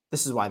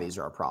 This is why these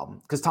are a problem.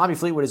 Because Tommy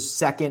Fleetwood is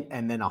second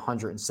and then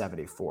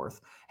 174th.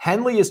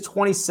 Henley is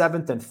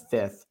 27th and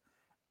 5th.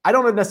 I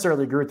don't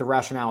necessarily agree with the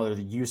rationale or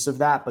the use of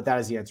that, but that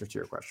is the answer to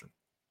your question.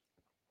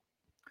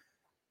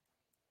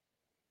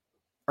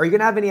 Are you going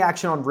to have any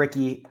action on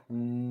Ricky?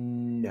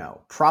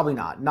 No, probably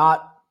not.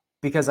 Not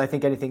because I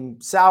think anything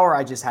sour.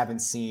 I just haven't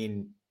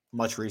seen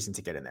much reason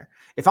to get in there.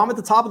 If I'm at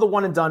the top of the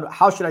one and done,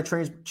 how should I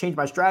change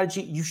my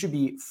strategy? You should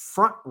be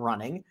front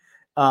running,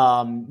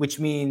 which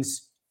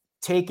means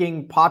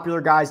taking popular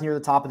guys near the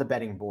top of the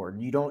betting board.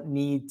 You don't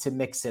need to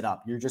mix it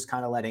up. You're just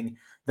kind of letting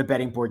the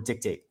betting board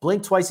dictate.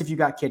 Blink twice if you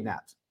got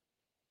kidnapped.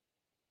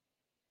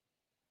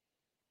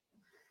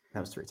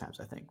 That was 3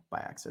 times, I think, by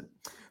accident.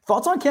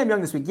 Thoughts on Cam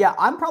Young this week? Yeah,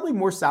 I'm probably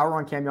more sour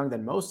on Cam Young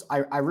than most.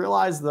 I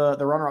realize the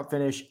runner-up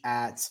finish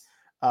at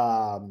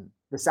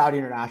the Saudi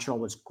International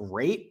was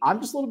great.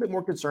 I'm just a little bit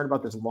more concerned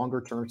about this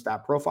longer-term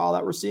stat profile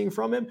that we're seeing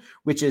from him,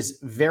 which is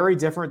very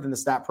different than the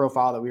stat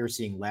profile that we were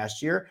seeing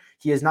last year.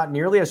 He is not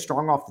nearly as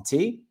strong off the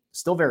tee,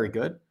 still very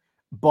good,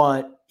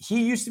 but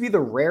he used to be the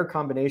rare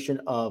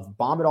combination of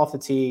bomb it off the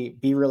tee,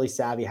 be really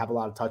savvy, have a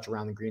lot of touch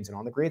around the greens and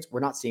on the greens. We're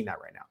not seeing that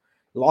right now.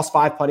 He lost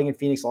 5 putting in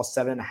Phoenix, lost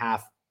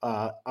 7.5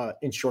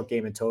 in short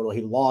game in total.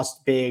 He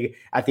lost big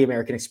at the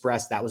American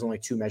Express. That was only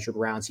 2 measured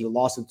rounds. He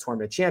lost at the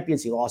Tournament of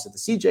Champions. He lost at the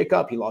CJ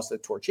Cup. He lost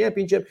at the Tour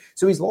Championship.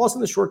 So he's lost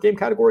in the short game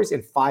categories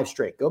in 5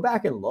 straight. Go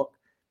back and look.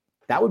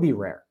 That would be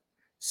rare.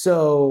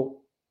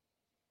 So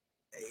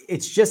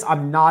it's just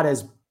I'm not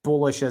as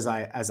bullish as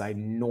I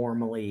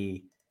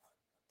normally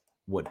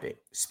would be.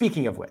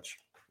 Speaking of which,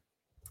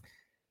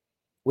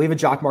 we have a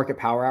Jock Market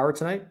Power Hour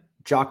tonight.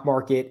 Jock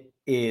Market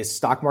is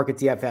Stock Market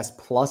DFS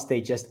plus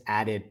they just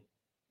added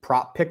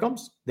prop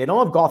pick'ems. They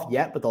don't have golf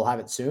yet, but they'll have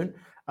it soon,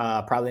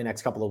 probably the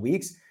next couple of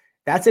weeks.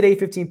 That's at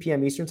 8:15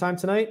 p.m. Eastern time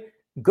tonight.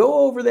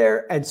 Go over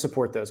there and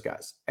support those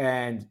guys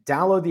and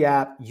download the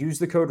app, use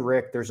the code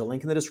Rick. There's a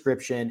link in the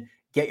description.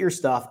 Get your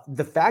stuff.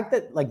 The fact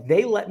that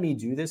they let me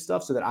do this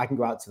stuff so that I can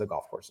go out to the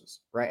golf courses,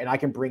 right? And I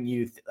can bring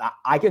you,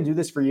 I can do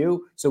this for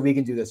you so we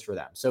can do this for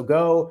them. So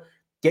go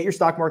get your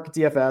Stock Market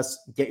DFS,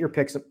 get your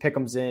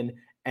pick'ems in,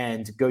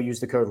 and go use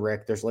the code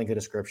Rick. There's a link in the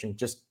description.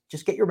 Just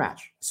get your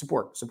match.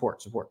 Support.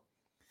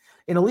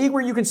 In a league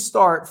where you can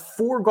start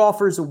 4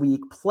 golfers a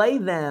week, play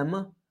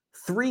them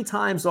 3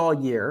 times all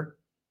year.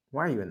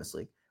 Why are you in this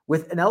league?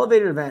 With an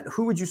elevated event,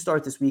 who would you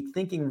start this week?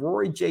 Thinking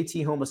Rory,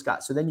 JT, Homa,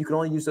 Scott. So then you can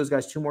only use those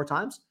guys 2 more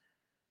times?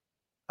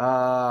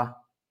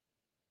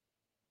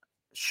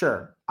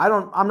 Sure.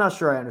 I'm not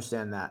sure I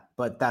understand that,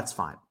 but that's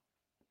fine.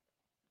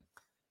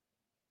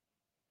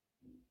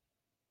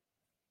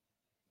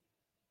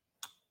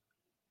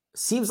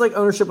 Seems like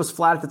ownership was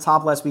flat at the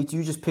top last week. Do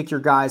you just pick your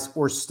guys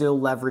or still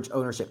leverage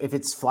ownership? If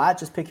it's flat,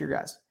 just pick your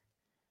guys.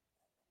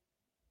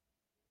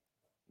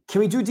 Can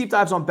we do deep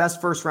dives on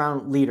best first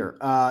round leader?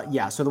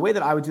 Yeah. So the way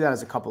that I would do that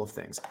is a couple of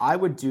things. I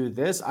would do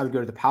this. I would go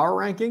to the power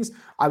rankings.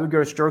 I would go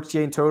to strokes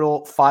gain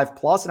total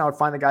 5+, and I would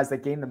find the guys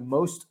that gain the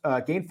most,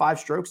 gain 5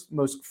 strokes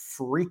most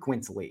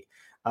frequently.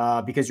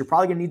 Because you're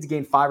probably going to need to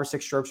gain 5 or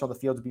 6 strokes on the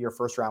field to be your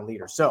first round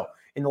leader. So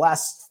in the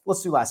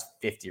let's do last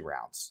 50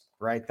 rounds,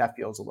 right? That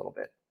feels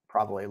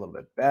probably a little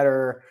bit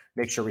better.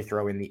 Make sure we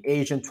throw in the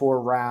Asian Tour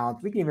round.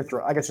 We can even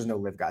throw, I guess there's no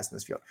live guys in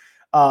this field.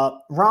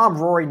 Rahm,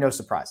 Rory, no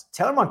surprise.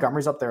 Taylor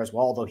Montgomery's up there as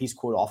well, although he's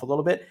cooled off a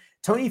little bit.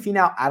 Tony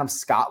Finau, Adam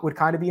Scott would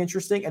kind of be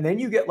interesting. And then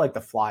you get like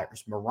the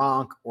flyers,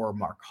 Moronk or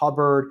Mark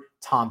Hubbard,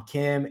 Tom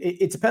Kim.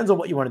 It depends on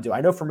what you want to do.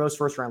 I know for most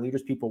first round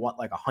leaders, people want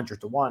like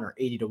 100 to 1 or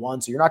 80 to 1.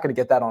 So you're not going to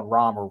get that on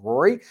Rahm or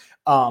Rory.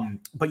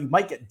 But you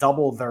might get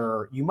double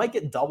their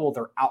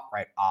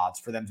outright odds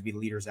for them to be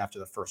leaders after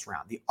the first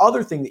round. The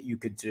other thing that you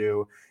could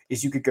do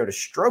is you could go to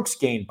strokes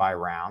gained by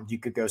round. You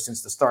could go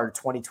since the start of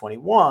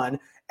 2021,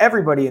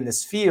 everybody in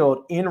this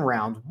field in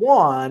round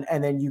one.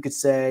 And then you could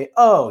say,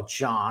 oh,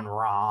 Jon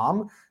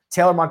Rahm,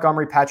 Taylor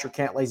Montgomery, Patrick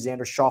Cantlay,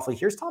 Xander Schauffele.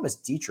 Here's Thomas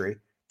Dietrich,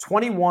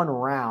 21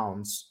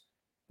 rounds,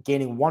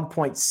 gaining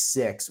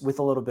 1.6 with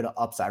a little bit of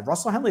upside.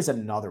 Russell Henley's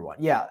another one.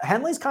 Yeah,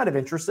 Henley's kind of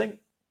interesting.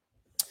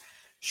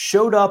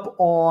 Showed up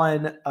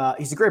on,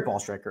 he's a great ball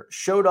striker.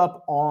 Showed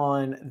up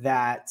on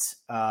that,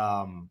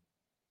 God,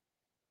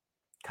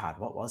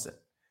 what was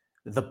it?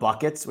 The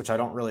buckets, which I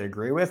don't really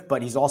agree with,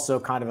 but he's also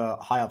kind of a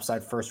high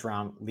upside first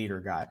round leader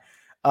guy.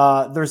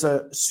 There's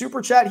a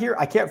super chat here.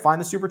 I can't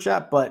find the super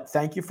chat, but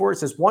thank you for it. It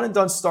says one and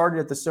done started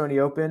at the Sony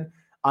Open.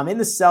 I'm in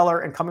the cellar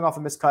and coming off a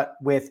miscut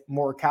with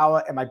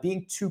Morikawa. Am I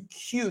being too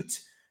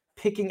cute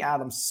picking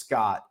Adam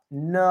Scott?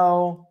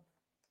 No,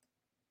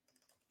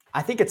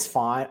 I think it's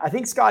fine. I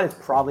think Scott is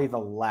probably the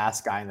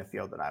last guy in the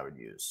field that I would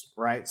use,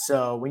 right?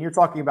 So when you're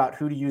talking about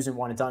who to use in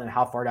one and done and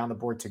how far down the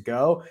board to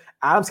go,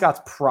 Adam Scott's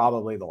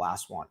probably the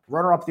last one.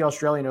 Runner up the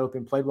Australian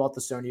Open, played well at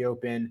the Sony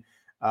Open,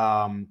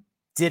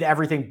 did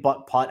everything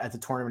but putt at the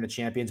Tournament of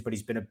Champions, but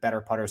he's been a better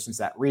putter since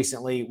that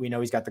recently. We know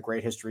he's got the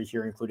great history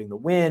here, including the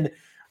win.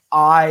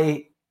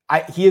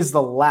 He is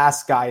the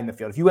last guy in the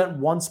field. If you went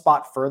one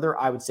spot further,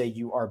 I would say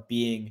you are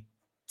being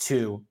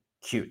too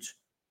cute.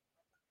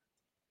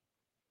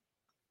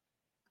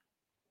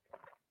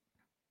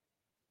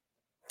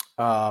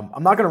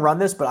 I'm not going to run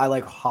this, but I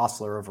like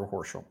Hostler over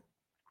Horschel.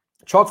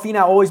 Chalk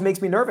Finau always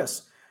makes me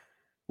nervous.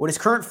 Would his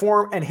current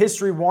form and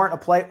history warrant a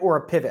play or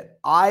a pivot?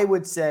 I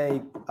would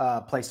say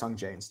play Sung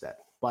Jae instead,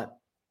 but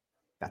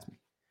that's me.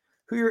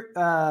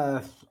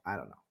 I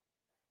don't know.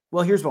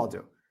 Well, here's what I'll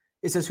do.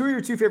 It says, who are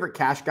your two favorite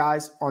cash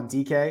guys on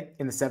DK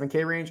in the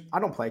 7K range? I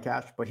don't play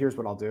cash, but here's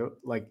what I'll do.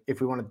 Like,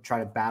 if we want to try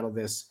to battle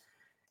this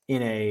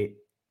in a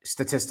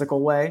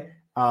statistical way,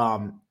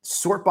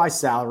 sort by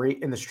salary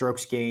in the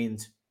strokes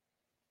gained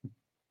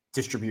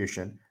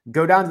distribution.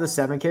 Go down to the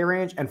 7K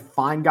range and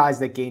find guys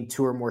that gain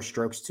 2 or more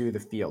strokes to the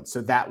field.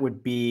 So that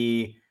would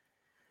be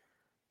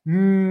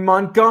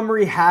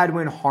Montgomery,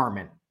 Hadwin,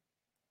 Harmon,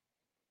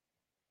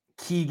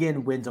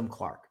 Keegan, Wyndham,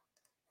 Clark.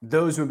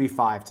 Those would be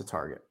 5 to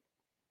target.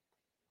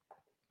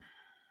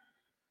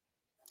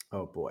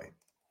 Oh, boy.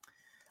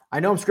 I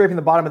know I'm scraping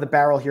the bottom of the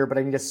barrel here, but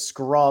I need a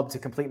scrub to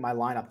complete my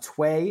lineup.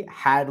 Tway,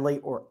 Hadley,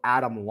 or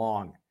Adam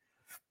Long.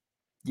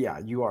 Yeah,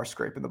 you are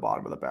scraping the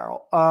bottom of the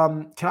barrel.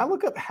 Can I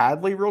look up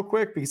Hadley real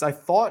quick? Because I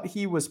thought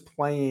he was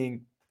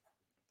playing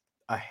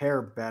a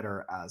hair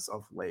better as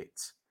of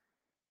late.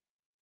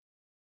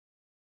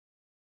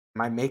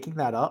 Am I making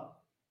that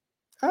up?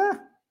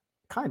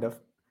 Kind of.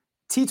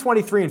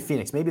 T23 in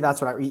Phoenix. Maybe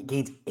that's what he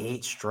gained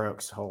 8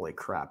 strokes. Holy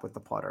crap, with the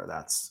putter.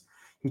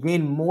 He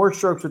gained more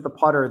strokes with the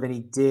putter than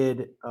he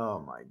did. Oh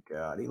my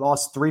God. He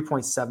lost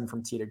 3.7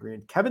 from tee to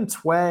green. Kevin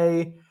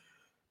Tway.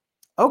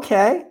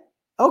 Okay.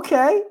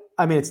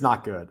 I mean, it's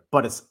not good,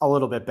 but it's a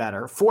little bit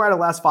better. 4 out of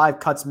the last 5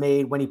 cuts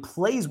made. When he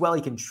plays well,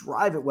 he can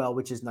drive it well,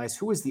 which is nice.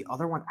 Who is the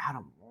other one?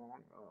 Adam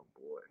Long.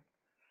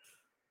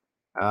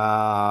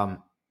 Oh, boy.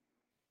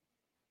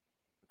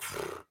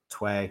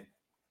 Tway.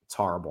 It's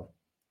horrible.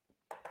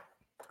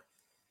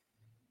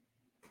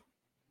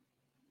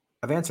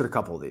 I've answered a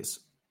couple of these.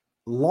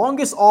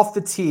 Longest off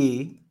the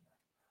tee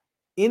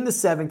in the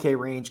 7K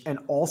range and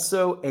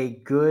also a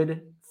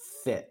good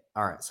fit.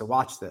 All right, so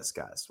watch this,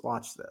 guys.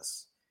 Watch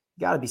this.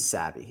 You got to be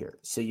savvy here.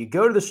 So you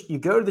go to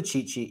the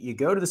cheat sheet, you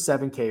go to the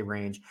 7K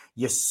range,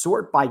 you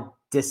sort by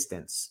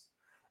distance.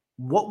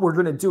 What we're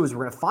going to do is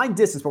we're going to find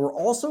distance, but we're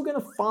also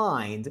going to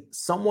find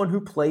someone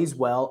who plays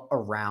well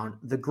around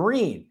the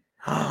green.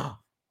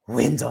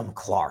 Wyndham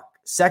Clark,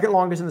 second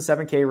longest in the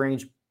 7K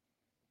range,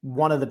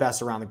 one of the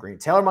best around the green.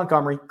 Taylor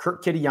Montgomery,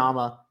 Kurt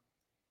Kitayama,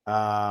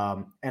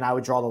 and I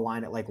would draw the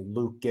line at like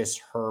Lucas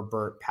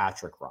Herbert,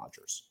 Patrick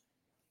Rogers.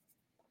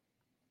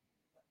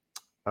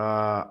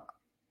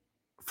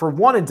 For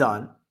one and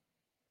done,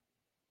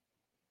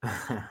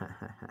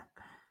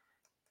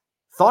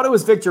 thought it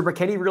was Victor, but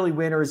can he really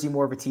win, or is he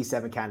more of a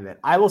T7 candidate?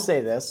 I will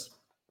say this.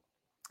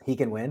 He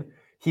can win.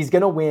 He's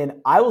going to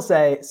win. I will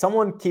say,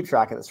 someone keep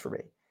track of this for me.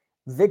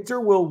 Victor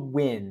will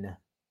win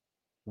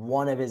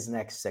one of his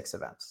next 6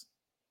 events.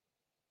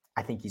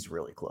 I think he's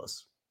really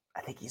close.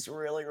 I think he's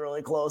really,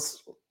 really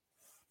close.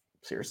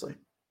 Seriously.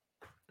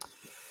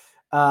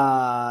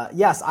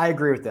 Yes, I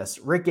agree with this.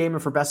 Rick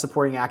Gaiman for best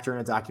supporting actor in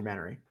a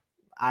documentary.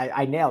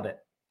 I nailed it.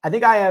 I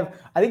think I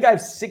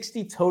have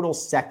 60 total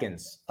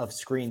seconds of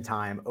screen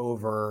time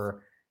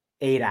over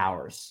 8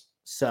 hours.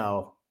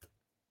 So,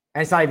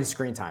 and it's not even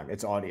screen time,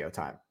 it's audio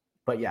time.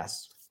 But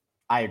yes,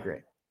 I agree.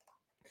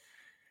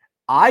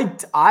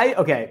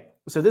 Okay,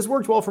 so this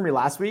worked well for me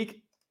last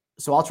week.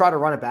 So I'll try to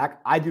run it back.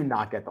 I do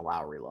not get the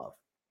Lowry love.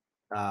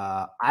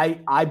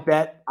 I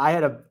bet I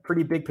had a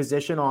pretty big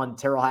position on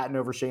Terrell Hatton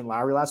over Shane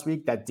Lowry last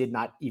week that did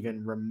not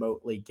even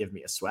remotely give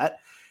me a sweat.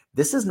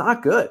 This is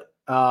not good.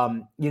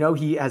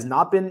 He has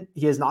not been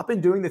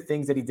doing the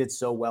things that he did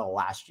so well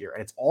last year,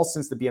 and it's all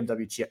since the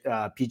BMW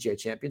PGA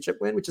Championship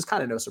win, which is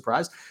kind of no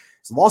surprise.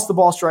 He's lost the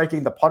ball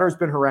striking. The putter's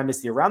been horrendous.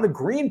 The around the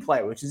green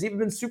play, which has even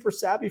been super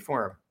savvy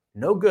for him,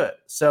 no good.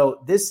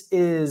 So this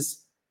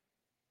is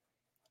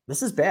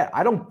bad.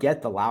 I don't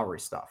get the Lowry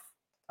stuff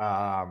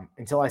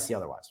until I see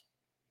otherwise.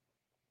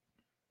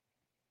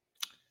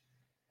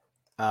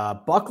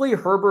 Buckley,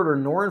 Herbert, or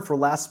Noren for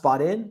last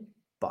spot in?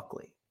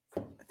 Buckley,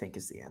 I think,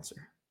 is the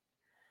answer.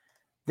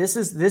 This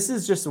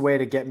is just a way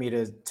to get me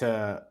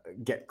to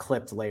get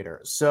clipped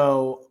later.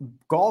 So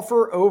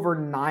golfer over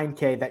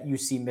 9K that you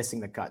see missing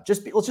the cut.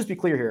 Let's just be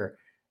clear here.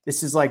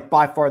 This is like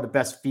by far the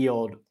best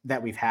field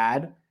that we've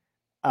had.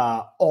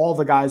 All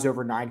the guys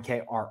over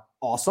 9K are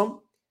awesome.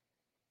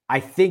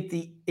 I think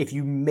if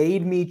you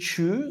made me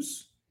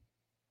choose,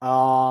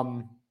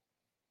 God,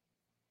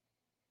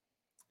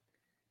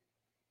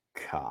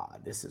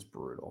 this is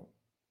brutal.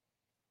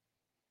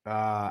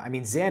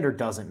 Xander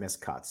doesn't miss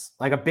cuts.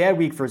 Like a bad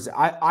week for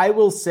I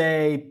will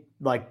say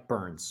like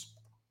Burns.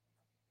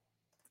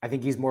 I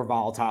think he's more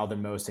volatile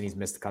than most, and he's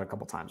missed the cut a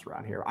couple times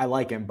around here. I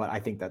like him, but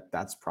I think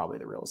that's probably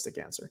the realistic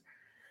answer.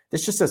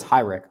 This just says, hi,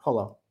 Rick.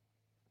 Hello.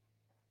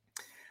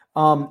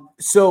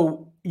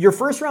 So your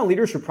first round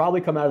leader should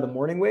probably come out of the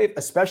morning wave,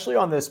 especially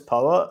on this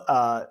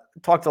POA.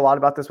 Talked a lot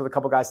about this with a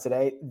couple guys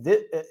today.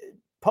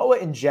 POA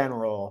in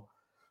general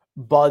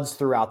buds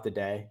throughout the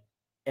day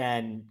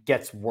and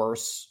gets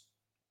worse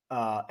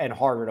and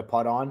harder to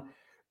putt on.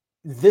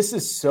 This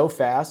is so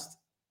fast.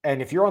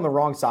 And if you're on the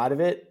wrong side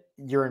of it,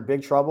 you're in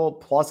big trouble.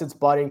 Plus it's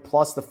budding,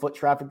 plus the foot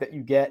traffic that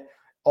you get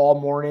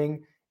all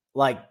morning.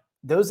 Like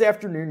those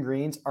afternoon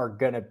greens are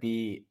going to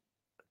be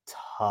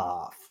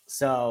tough.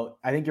 So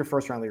I think your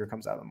first round leader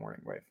comes out of the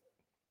morning wave.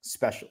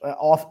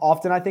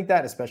 Often I think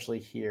that, especially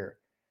here.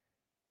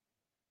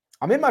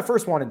 I'm in my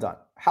first one and done.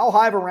 How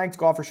high of a ranked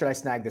golfer should I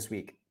snag this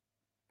week?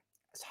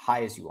 As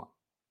high as you want.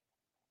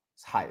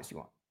 As high as you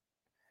want.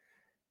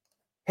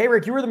 Hey,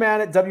 Rick, you were the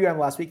man at WM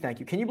last week. Thank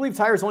you. Can you believe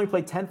Tiger's only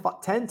played 10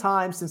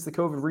 times since the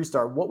COVID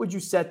restart? What would you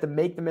set the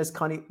make the miss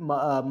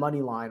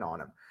money line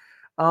on him?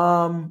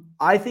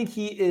 I think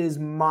he is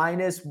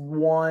minus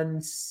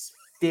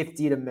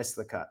 150 to miss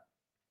the cut.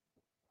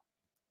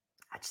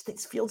 I just think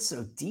this field's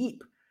so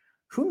deep.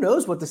 Who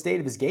knows what the state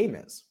of his game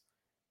is?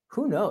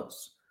 Who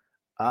knows?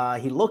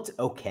 He looked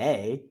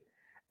okay.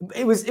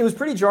 It was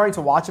pretty jarring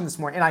to watch him this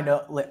morning. And I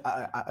know,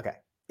 okay,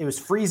 it was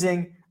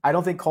freezing. I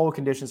don't think cold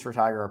conditions for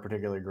Tiger are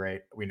particularly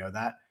great. We know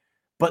that.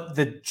 But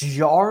the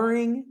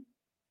jarring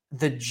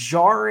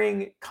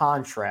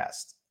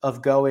contrast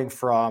of going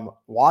from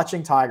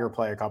watching Tiger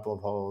play a couple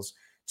of holes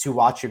to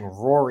watching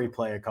Rory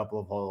play a couple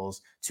of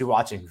holes to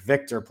watching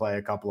Victor play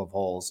a couple of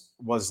holes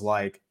was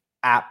like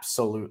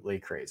absolutely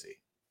crazy.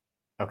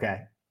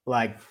 Okay.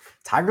 Like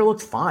Tiger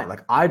looked fine.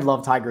 Like I'd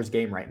love Tiger's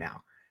game right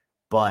now,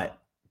 but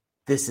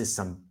this is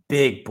some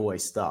big boy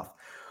stuff.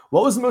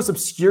 What was the most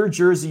obscure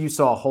jersey you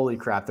saw? Holy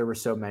crap, there were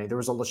so many. There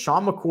was a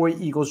LaShawn McCoy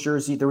Eagles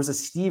jersey. There was a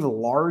Steve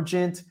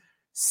Largent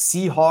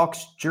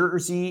Seahawks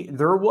jersey.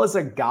 There was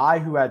a guy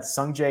who had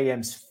Sung J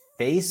M's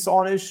face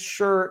on his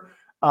shirt.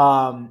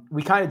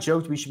 We kind of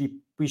joked we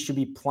should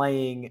be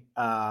playing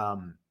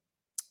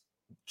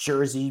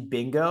jersey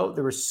bingo.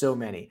 There were so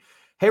many.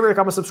 Hey, Rick,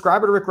 I'm a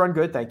subscriber to Rick Run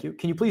Good. Thank you.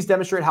 Can you please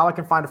demonstrate how I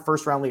can find a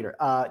first round leader?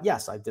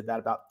 Yes, I did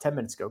that about 10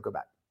 minutes ago. Go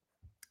back.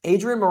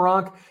 Adrian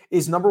Meronk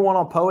is number one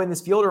on POA in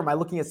this field, or am I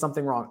looking at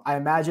something wrong? I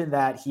imagine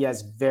that he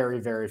has very,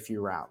 very few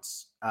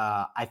rounds.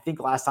 I think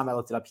last time I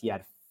looked it up, he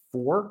had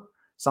 4,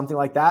 something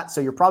like that. So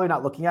you're probably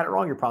not looking at it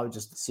wrong. You're probably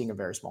just seeing a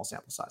very small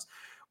sample size.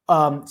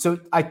 So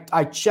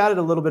I chatted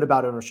a little bit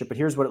about ownership, but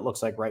here's what it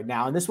looks like right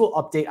now. And this will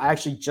update. I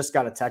actually just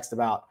got a text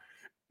about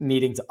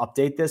needing to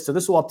update this. So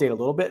this will update a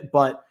little bit,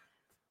 but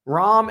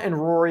Rahm and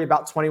Rory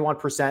about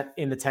 21%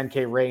 in the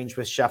 10K range,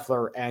 with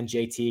Scheffler and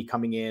JT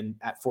coming in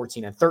at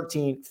 14 and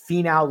 13.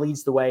 Finau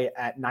leads the way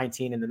at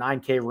 19 in the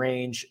 9K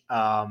range.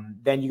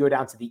 Then you go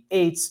down to the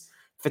 8s.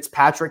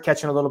 Fitzpatrick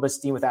catching a little bit of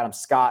steam with Adam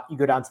Scott. You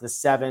go down to the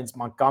 7s.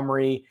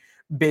 Montgomery,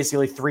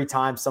 basically 3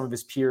 times some of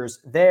his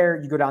peers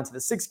there. You go down to the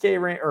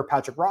 6K range, or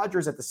Patrick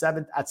Rogers at the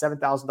 7th at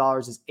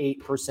 $7,000 is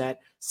 8%.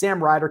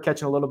 Sam Ryder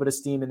catching a little bit of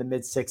steam in the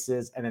mid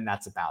 6s, and then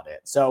that's about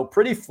it. So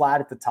pretty flat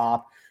at the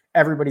top.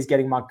 Everybody's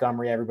getting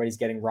Montgomery. Everybody's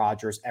getting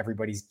Rogers.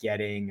 Everybody's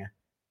getting,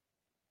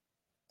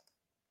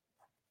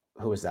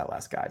 who was that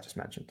last guy I just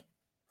mentioned?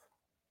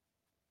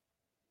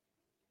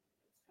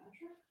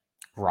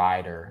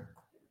 Ryder.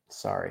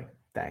 Sorry.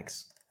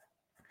 Thanks.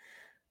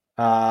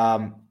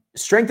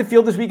 Strength of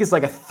field this week is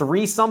like a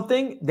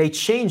 3-something. They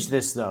changed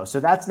this though. So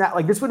that's not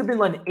like, this would have been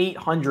like an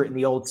 800 in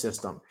the old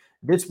system.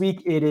 This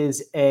week it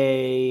is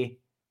a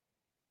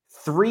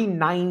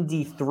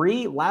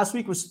 393. Last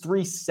week was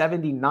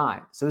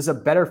 379. So this is a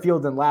better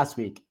field than last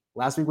week.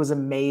 Last week was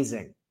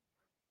amazing.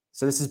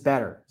 So this is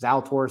better.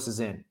 Zalatoris is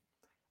in.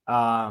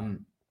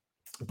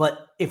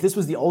 But if this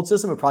was the old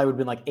system, it probably would have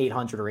been like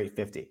 800 or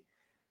 850.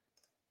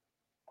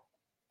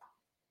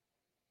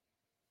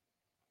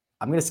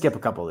 I'm going to skip a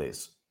couple of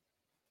these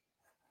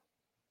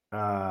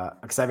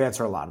because I've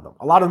answered a lot of them.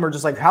 A lot of them are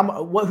just like,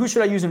 who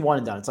should I use in one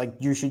and done? It's like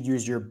you should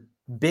use your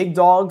big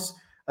dogs,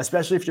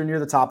 especially if you're near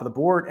the top of the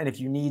board. And if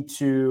you need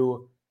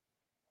to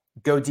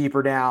go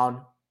deeper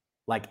down,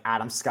 like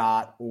Adam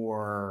Scott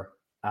or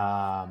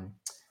Sung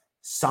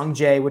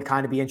Jae would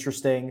kind of be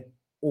interesting,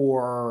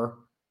 or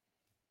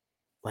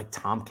like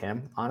Tom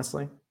Kim,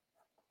 honestly.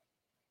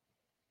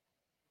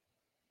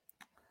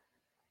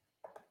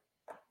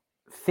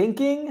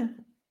 Thinking,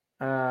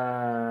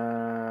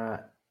 no.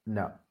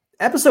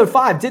 Episode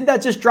 5, didn't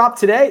that just drop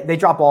today? They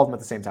drop all of them at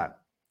the same time.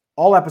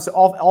 All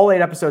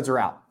 8 episodes are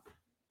out.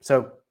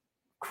 So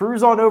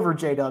cruise on over,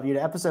 JW,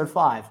 to episode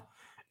 5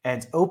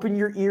 and open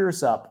your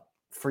ears up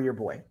for your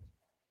boy.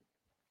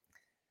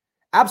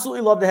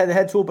 Absolutely love the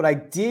head-to-head tool, but I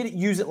did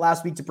use it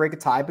last week to break a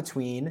tie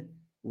between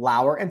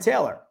Lauer and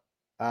Taylor.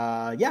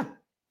 Yeah,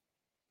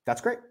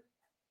 that's great.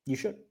 You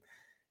should.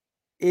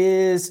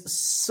 Is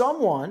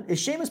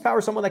Seamus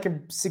Power someone that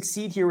can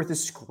succeed here with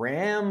his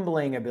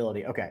scrambling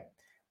ability? Okay.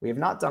 We have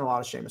not done a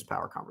lot of Seamus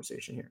Power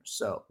conversation here,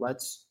 so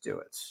let's do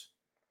it.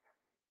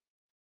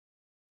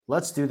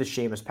 Let's do the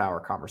Seamus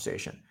Power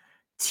conversation.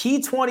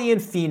 T20 in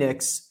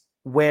Phoenix,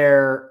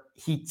 where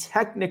he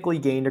technically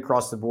gained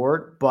across the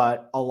board,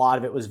 but a lot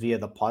of it was via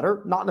the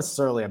putter. Not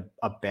necessarily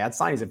a bad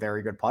sign. He's a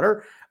very good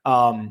putter.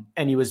 And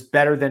he was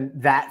better than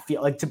that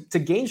field. Like to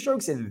gain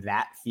strokes in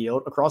that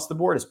field across the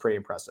board is pretty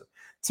impressive.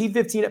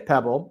 T15 at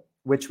Pebble,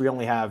 which we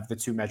only have the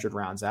 2 measured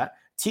rounds at.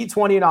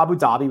 T20 in Abu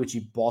Dhabi, which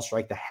he ball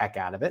strike the heck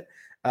out of it.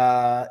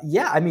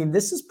 Yeah, I mean,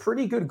 this is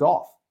pretty good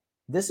golf.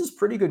 This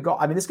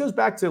goes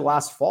back to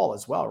last fall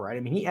as well, right? I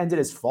mean, he ended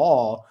his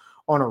fall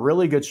on a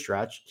really good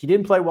stretch. He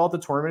didn't play well at the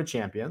Tournament of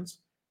Champions.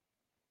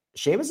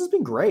 Seamus has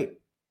been great.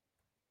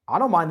 I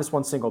don't mind this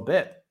one single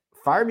bit.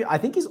 Fire me. I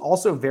think he's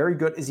also very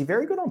good. Is he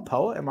very good on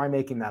POA? Am I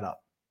making that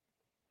up?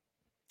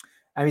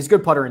 I mean, he's a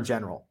good putter in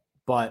general,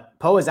 but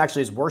POA is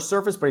actually his worst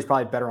surface, but he's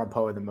probably better on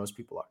POA than most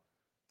people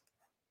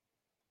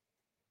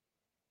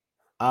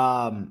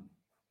are.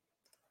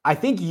 I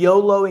think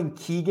YOLOing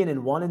Keegan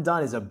in one and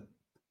done is a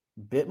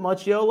bit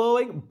much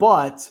YOLOing,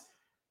 but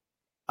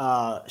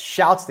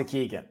shouts to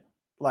Keegan.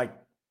 Like,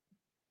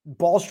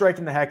 ball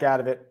striking the heck out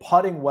of it,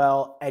 putting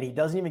well, and he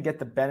doesn't even get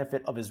the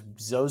benefit of his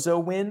Zozo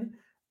win,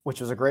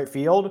 which was a great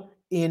field,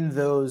 in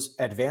those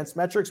advanced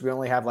metrics. We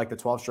only have like the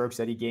 12 strokes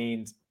that he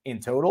gained in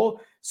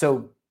total.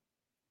 So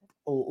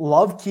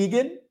love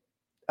Keegan.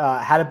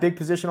 Had a big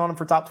position on him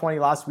for top 20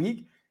 last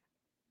week.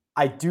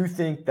 I do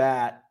think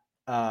that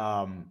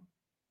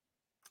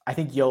I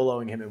think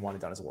YOLOing him in one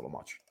and done is a little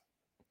much.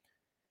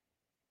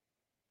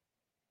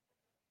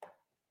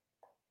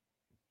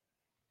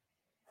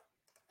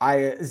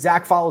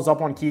 Zach follows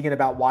up on Keegan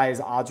about why his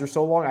odds are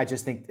so long. I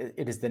just think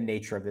it is the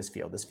nature of this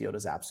field. This field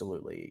is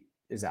absolutely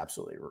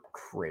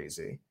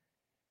crazy.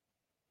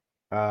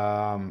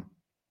 Currently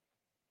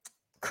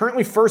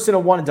first in a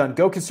one and done.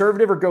 Go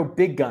conservative or go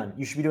big gun?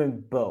 You should be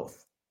doing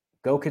both.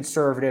 Go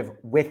conservative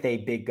with a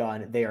big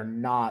gun. They are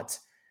not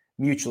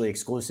mutually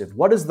exclusive.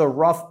 What does the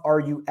rough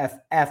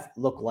RUFF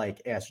look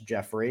like? Asked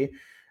Jeffrey.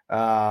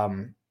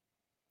 Well,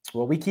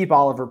 we keep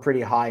Oliver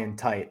pretty high and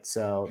tight,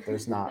 so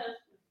there's not. Do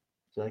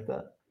you like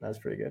that? That's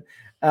pretty good.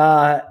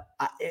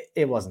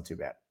 It wasn't too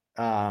bad.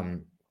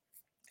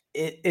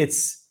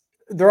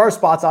 There are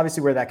spots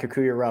obviously where that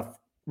Kikuyu rough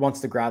wants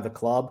to grab the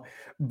club,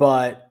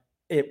 but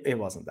it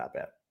wasn't that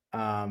bad.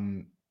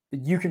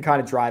 You can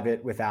kind of drive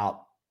it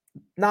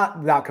not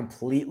without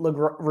complete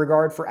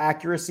regard for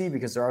accuracy,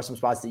 because there are some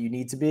spots that you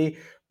need to be,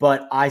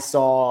 but I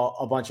saw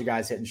a bunch of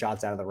guys hitting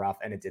shots out of the rough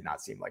and it did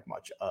not seem like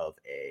much of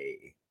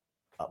an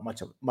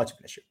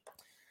issue.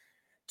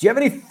 Do you have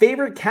any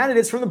favorite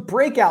candidates from the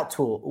breakout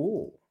tool?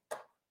 Ooh,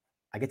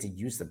 I get to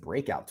use the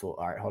breakout tool.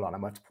 All right, hold on. I'm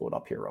going to pull it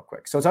up here real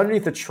quick. So it's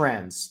underneath the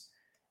trends.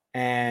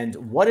 And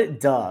what it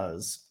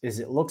does is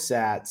it looks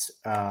at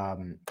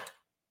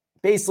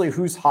basically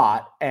who's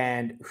hot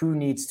and who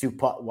needs to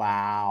put.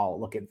 Wow,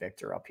 look at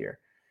Victor up here.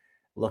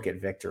 Look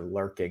at Victor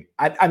lurking.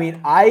 I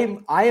mean, I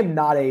am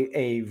not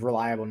a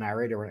reliable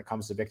narrator when it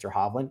comes to Victor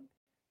Hovland.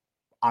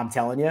 I'm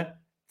telling you,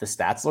 the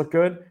stats look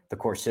good. The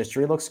course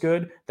history looks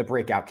good. The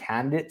breakout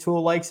candidate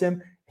tool likes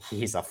him.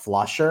 He's a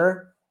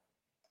flusher.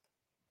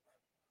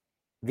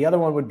 The other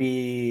one would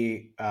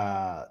be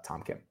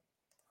Tom Kim.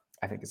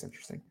 I think it's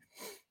interesting.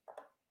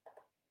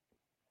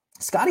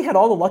 Scotty had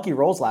all the lucky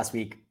rolls last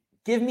week.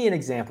 Give me an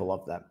example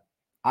of them.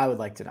 I would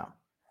like to know.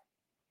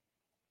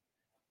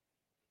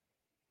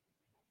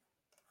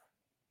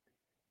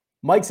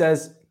 Mike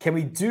says, can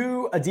we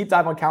do a deep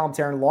dive on Callum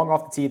Tarrant long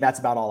off the tee? That's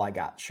about all I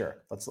got.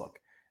 Sure. Let's look.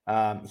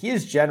 He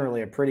is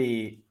generally a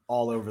pretty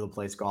all over the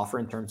place golfer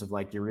in terms of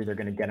like, you're either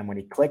going to get him when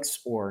he clicks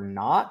or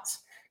not,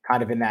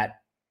 kind of in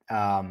that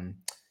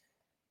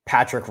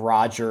Patrick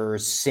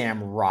Rogers,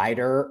 Sam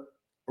Ryder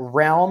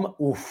realm.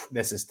 Oof,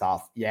 this is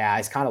tough. Yeah,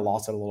 he's kind of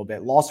lost it a little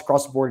bit. Lost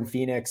across the board in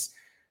Phoenix,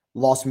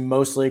 lost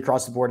mostly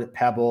across the board at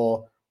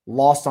Pebble,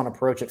 Lost on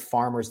approach at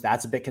Farmers.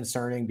 That's a bit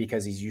concerning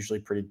because he's usually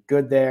pretty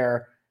good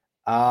there.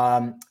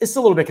 It's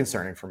a little bit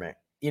concerning for me.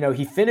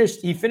 He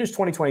finished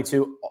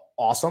 2022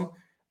 awesome,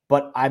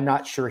 but I'm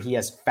not sure he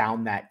has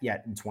found that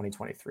yet in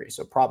 2023.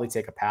 So probably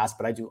take a pass,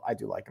 but I do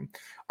like him.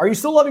 Are you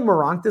still loving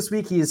Meronk this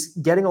week? He's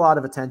getting a lot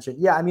of attention.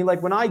 Yeah, I mean,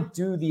 like when I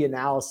do the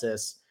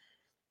analysis,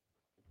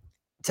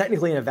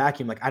 technically in a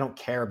vacuum, like I don't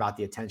care about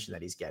the attention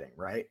that he's getting,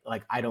 right?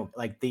 Like I don't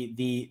like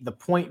the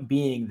point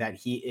being that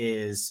he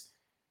is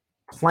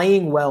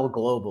playing well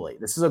globally.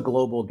 This is a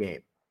global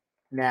game.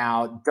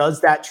 Now, does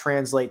that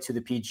translate to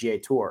the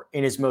PGA Tour?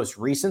 In his most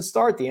recent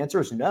start, the answer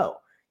is no.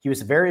 He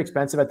was very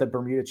expensive at the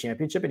Bermuda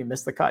Championship and he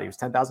missed the cut. He was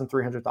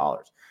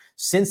 $10,300.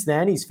 Since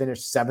then, he's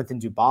finished 7th in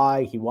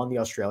Dubai. He won the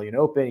Australian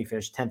Open. He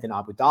finished 10th in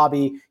Abu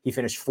Dhabi. He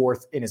finished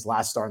 4th in his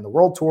last start in the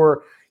World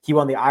Tour. He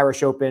won the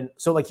Irish Open.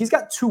 So, like, he's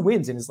got 2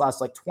 wins in his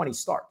last, 20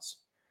 starts.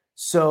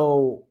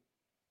 So,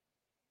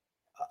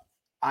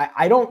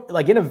 I don't,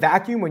 like, in a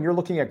vacuum, when you're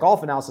looking at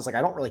golf analysis, like,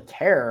 I don't really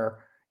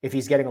care if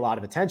he's getting a lot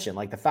of attention.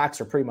 Like, the facts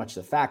are pretty much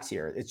the facts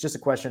here. It's just a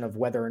question of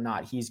whether or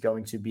not he's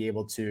going to be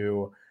able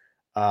to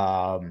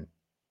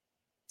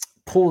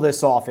pull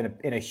this off in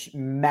a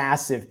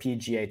massive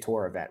PGA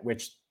Tour event,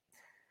 which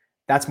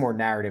that's more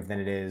narrative than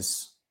it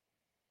is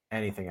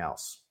anything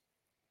else.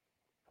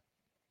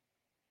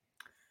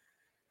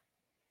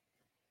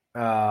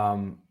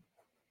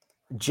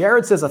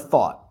 Jared says a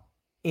thought.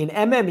 In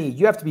MME,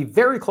 you have to be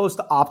very close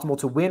to optimal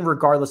to win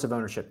regardless of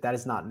ownership. That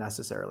is not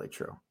necessarily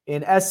true.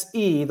 In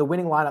SE, the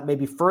winning lineup may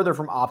be further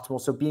from optimal,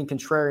 so being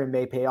contrarian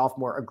may pay off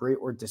more. Agree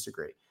or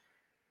disagree?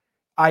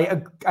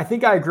 I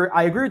think I agree.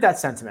 I agree with that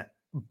sentiment,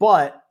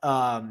 but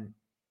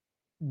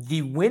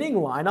the winning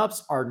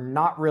lineups are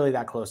not really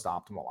that close to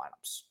optimal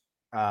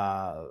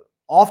lineups.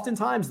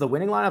 Oftentimes, the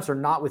winning lineups are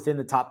not within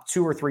the top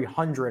 200 or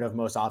 300 of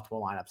most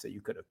optimal lineups that you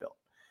could have built.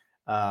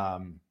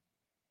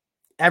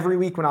 Every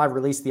week when I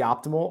release the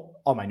optimal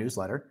on my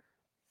newsletter,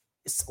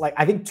 it's like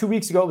I think 2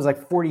 weeks ago it was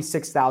like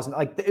 46,000.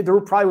 Like there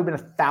would probably have been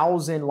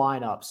 1,000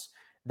 lineups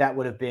that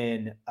would have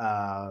been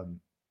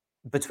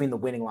between the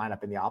winning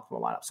lineup and the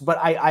optimal lineups. But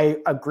I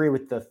agree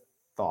with the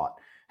thought.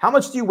 How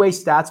much do you weigh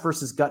stats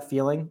versus gut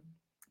feeling?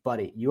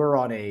 Buddy, you're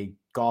on a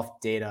golf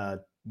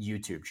data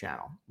YouTube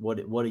channel. What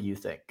do you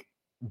think?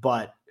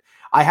 But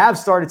I have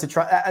started to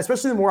try,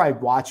 especially the more I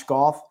watch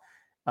golf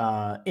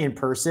in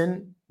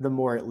person, the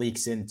more it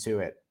leaks into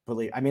it.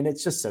 I mean,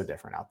 it's just so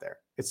different out there.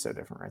 It's so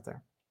different right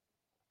there.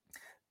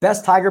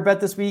 Best Tiger bet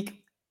this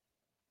week?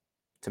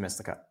 To miss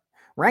the cut.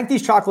 Rank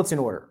these chocolates in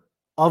order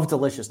of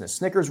deliciousness.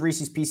 Snickers,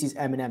 Reese's Pieces,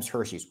 M&M's,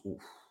 Hershey's. Ooh.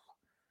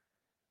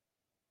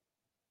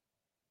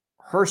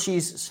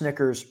 Hershey's,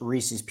 Snickers,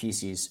 Reese's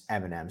Pieces,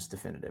 M&M's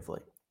definitively.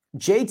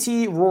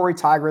 JT, Rory,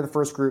 Tiger, the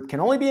first group can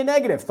only be a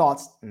negative.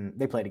 Thoughts?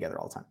 They play together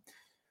all the time.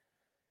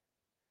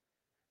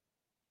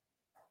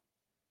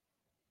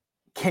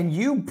 Can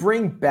you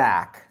bring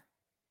back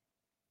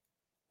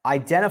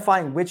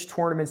identifying which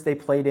tournaments they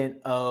played in?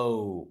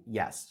 Oh,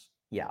 yes.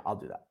 Yeah, I'll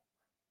do that.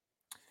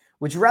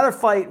 Would you rather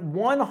fight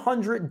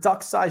 100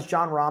 duck-sized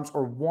Jon Rahms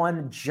or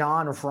one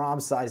Jon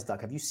Rahm-sized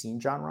duck? Have you seen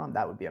Jon Rahm?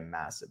 That would be a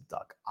massive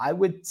duck. I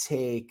would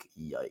take,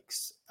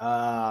 yikes,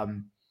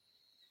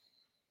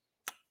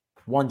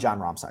 one Jon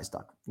Rahm-sized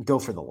duck. Go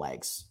for the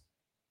legs,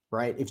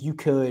 right? If you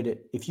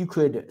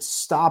could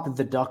stop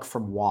the duck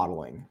from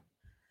waddling,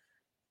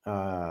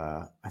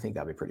 I think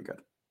that'd be pretty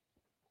good.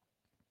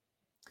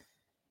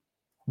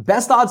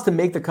 Best odds to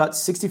make the cut,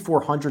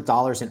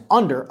 $6,400 and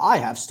under. I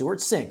have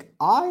Stuart Sink.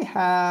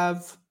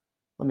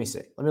 Let me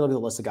see. Let me look at the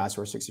list of guys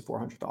who are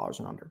 $6,400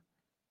 and under.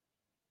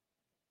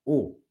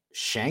 Ooh,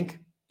 Schenk.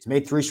 He's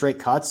made 3 straight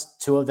cuts.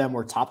 2 of them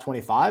were top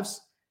 25s.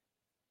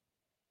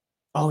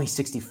 Oh, he's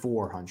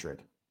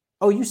 6,400.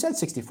 Oh, you said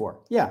 64.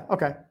 Yeah,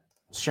 okay.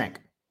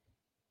 Schenk.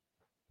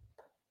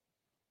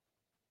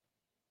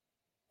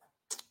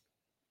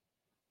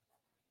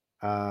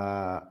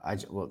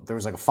 There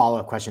was like a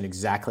follow-up question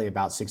exactly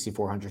about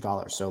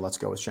 $6,400. So let's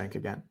go with Schenk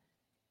again.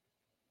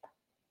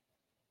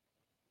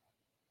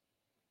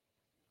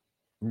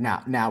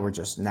 Now we're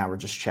just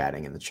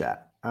chatting in the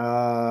chat.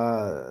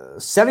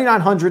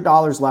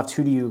 $7,900 left.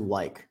 Who do you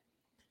like?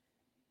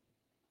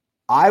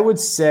 I would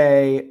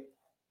say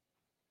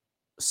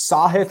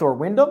Sahith or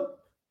Wyndham.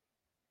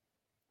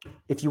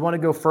 If you want to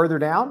go further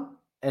down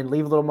and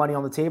leave a little money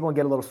on the table and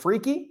get a little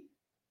freaky,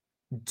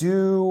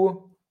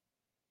 do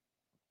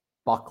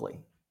Buckley.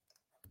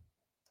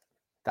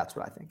 That's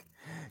what I think.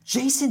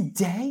 Jason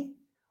Day,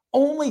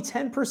 only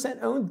 10%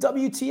 owned.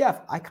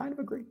 WTF? I kind of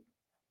agree.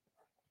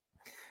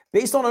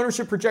 Based on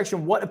ownership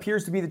projection, what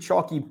appears to be the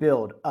chalky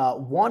build?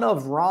 One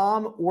of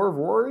Rahm or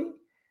Rory,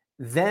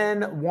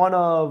 then one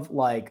of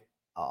like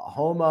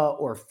Homa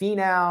or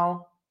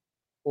Finau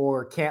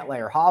or Cantlay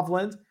or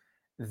Hovland,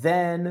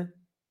 then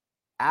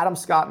Adam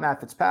Scott, Matt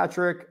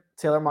Fitzpatrick,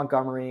 Taylor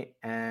Montgomery,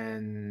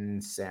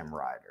 and Sam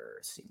Ryder.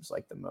 Seems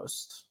like the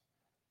most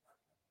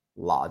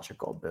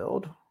logical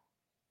build.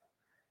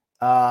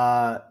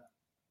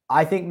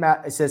 I think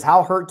Matt, it says,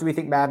 how hurt do we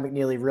think Matt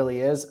McNeely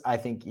really is? I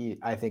think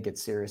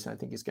it's serious, and I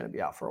think he's going to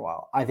be out for a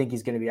while. I think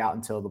he's going to be out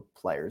until the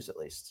players, at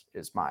least,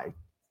 is my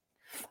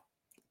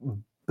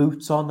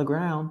boots on the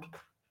ground.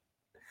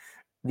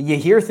 You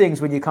hear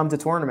things when you come to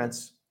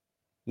tournaments.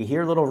 You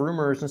hear little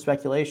rumors and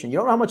speculation. You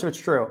don't know how much of it's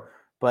true,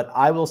 but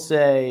I will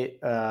say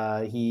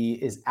he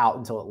is out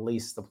until at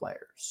least the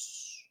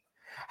players.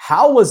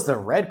 How was the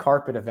red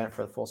carpet event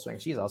for the Full Swing?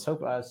 Jeez, I was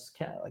hoping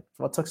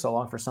what took so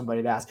long for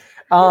somebody to ask?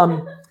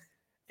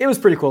 It was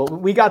pretty cool.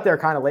 We got there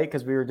kind of late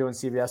because we were doing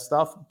CBS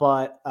stuff,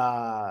 but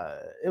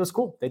it was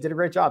cool. They did a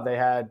great job. They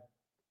had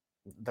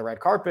the red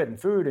carpet and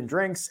food and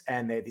drinks,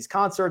 and they had these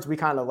concerts. We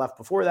kind of left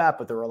before that,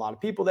 but there were a lot of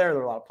people there. There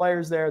were a lot of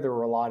players there. There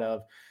were a lot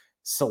of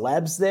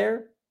celebs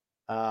there.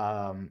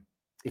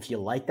 If you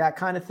like that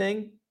kind of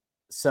thing.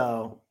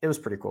 So it was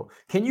pretty cool.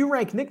 Can you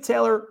rank Nick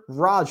Taylor,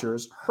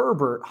 Rogers,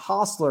 Herbert,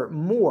 Hostler,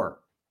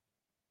 Moore?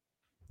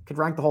 Could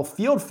rank the whole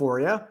field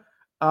for you.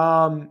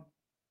 I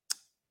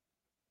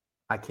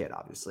can't,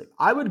 obviously.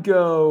 I would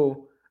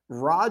go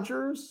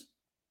Rogers,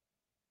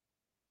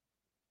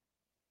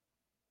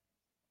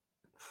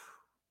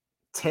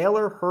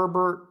 Taylor,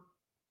 Herbert,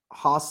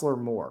 Hostler,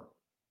 Moore.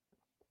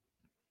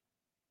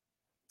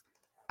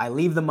 I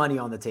leave the money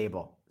on the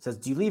table. It says,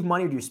 do you leave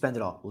money or do you spend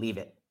it all? Leave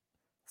it.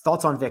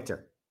 Thoughts on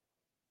Victor?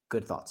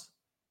 Good thoughts.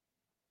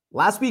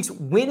 Last week's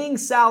winning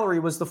salary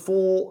was the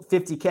full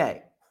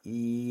 $50K.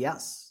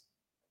 Yes,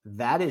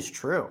 that is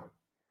true.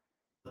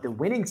 The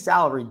winning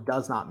salary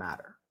does not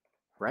matter,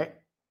 right?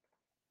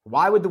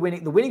 Why would the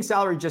winning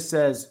salary just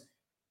says,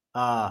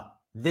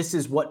 this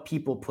is what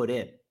people put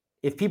in.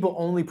 If people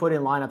only put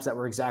in lineups that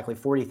were exactly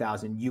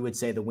 40,000, you would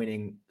say the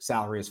winning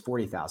salary is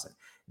 40,000.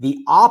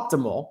 The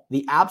optimal,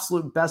 the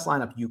absolute best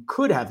lineup you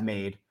could have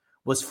made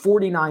was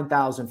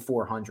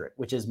 49,400,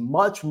 which is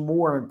much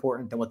more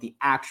important than what the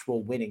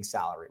actual winning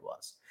salary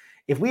was.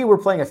 If we were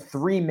playing a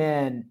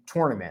 3-man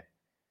tournament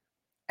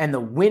and the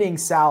winning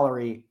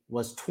salary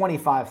was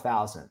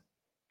 25,000,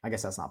 I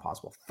guess that's not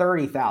possible,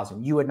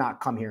 30,000, you would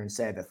not come here and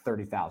say that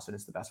 30,000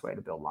 is the best way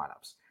to build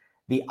lineups.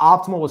 The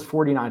optimal was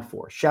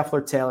 49.4.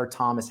 Scheffler, Taylor,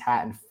 Thomas,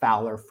 Hatton,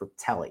 Fowler,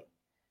 Fratelli.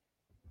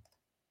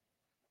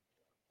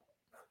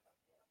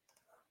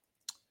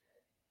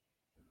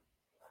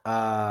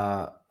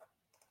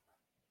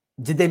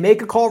 Did they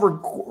make a call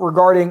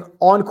regarding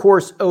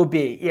on-course OB?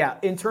 Yeah,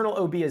 internal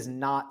OB is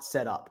not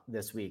set up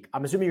this week.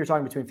 I'm assuming you're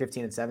talking between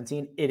 15 and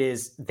 17. It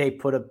is. They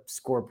put a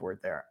scoreboard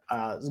there.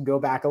 Go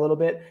back a little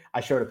bit.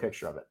 I showed a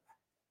picture of it.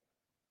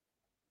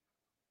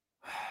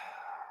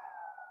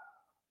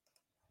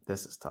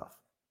 This is tough.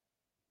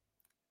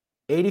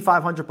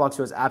 $8,500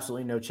 who has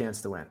absolutely no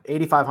chance to win.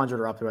 8,500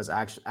 or up who has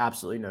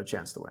absolutely no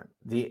chance to win.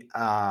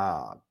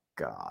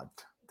 God,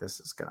 this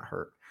is gonna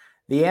hurt.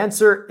 The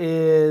answer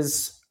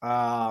is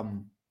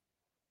God.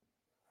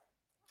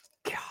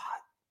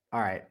 All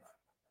right.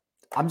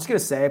 I'm just gonna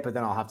say it, but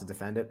then I'll have to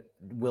defend it.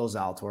 Will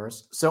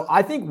Zalatoris. So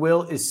I think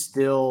Will is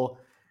still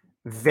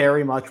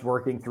very much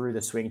working through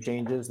the swing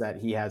changes that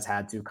he has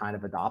had to kind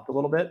of adopt a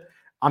little bit.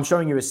 I'm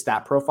showing you his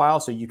stat profile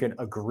so you can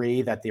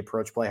agree that the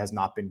approach play has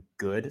not been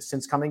good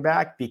since coming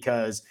back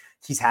because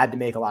he's had to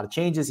make a lot of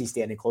changes. He's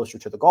standing closer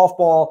to the golf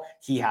ball.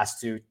 He has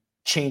to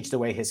change the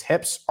way his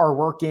hips are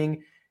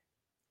working.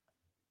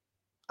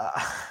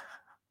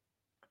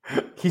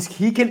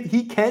 He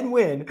can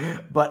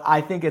win, but I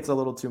think it's a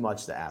little too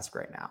much to ask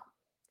right now.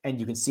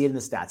 And you can see it in the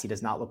stats. He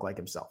does not look like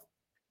himself.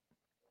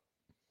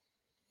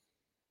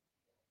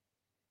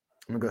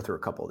 I'm going to go through a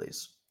couple of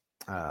these.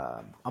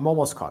 I'm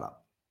almost caught up.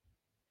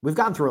 We've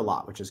gotten through a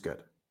lot, which is good.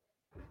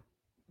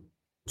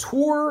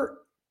 Tour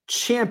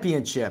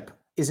Championship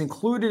is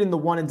included in the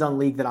one and done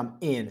league that I'm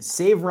in.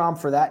 Save Rom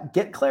for that.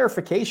 Get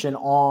clarification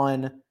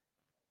on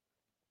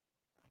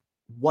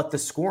what the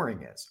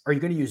scoring is. Are you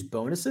going to use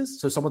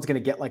bonuses? So someone's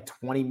going to get like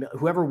 20.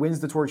 Whoever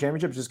wins the Tour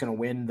Championship is just going to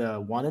win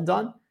the one and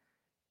done.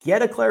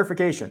 Get a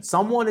clarification.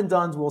 Some one and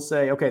dones will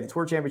say, okay, the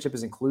Tour Championship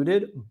is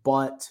included,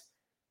 but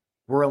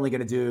we're only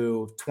going to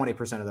do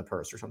 20% of the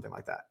purse or something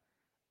like that.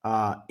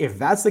 If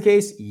that's the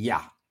case,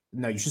 yeah.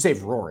 No, you should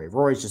save Rory.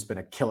 Rory's just been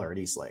a killer at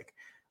East Lake.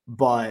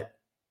 But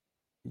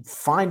we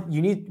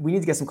need to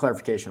get some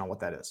clarification on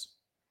what that is.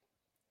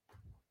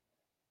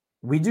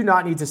 We do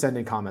not need to send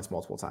in comments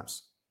multiple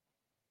times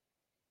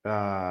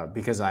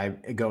because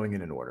I'm going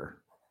in an order.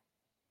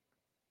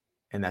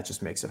 And that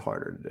just makes it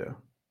harder to do.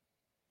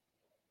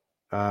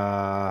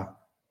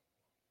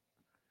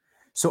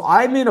 So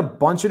I'm in a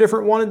bunch of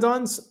different one and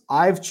dones.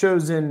 I've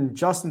chosen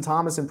Justin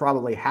Thomas in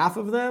probably half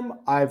of them.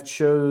 I've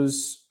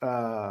chosen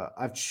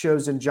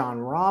Jon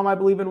Rahm, I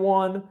believe, in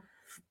one.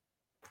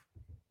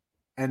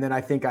 And then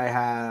I think I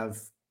have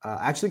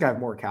I have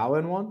Morikawa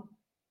in one,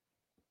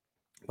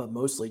 but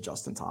mostly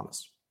Justin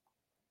Thomas.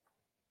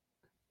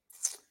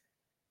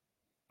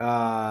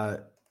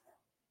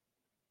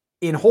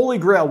 In Holy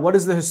Grail, what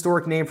is the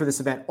historic name for this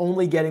event?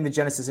 Only getting the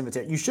Genesis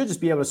Invitation. You should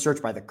just be able to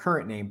search by the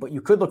current name, but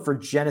you could look for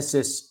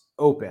Genesis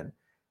Open.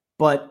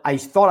 But I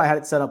thought I had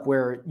it set up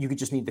where you could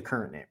just need the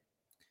current name.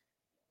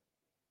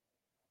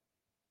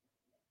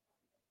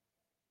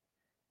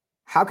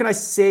 How can I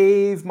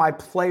save my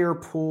player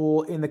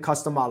pool in the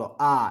custom model?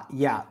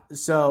 Yeah.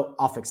 So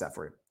I'll fix that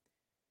for you.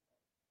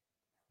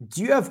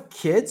 Do you have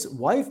kids,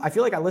 wife? I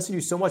feel like I listen to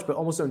you so much, but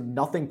almost know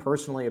nothing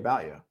personally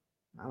about you.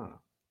 I don't know.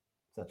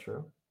 Is that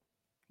true?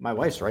 My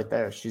wife's right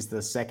there. She's the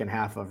second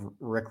half of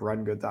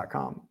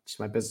rickrungood.com. She's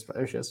my business.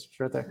 There she is. She's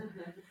right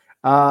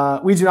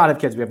there. We do not have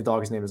kids. We have a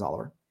dog. His name is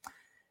Oliver.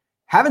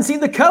 Haven't seen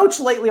the coach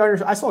lately.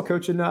 I saw a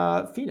coach in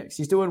Phoenix.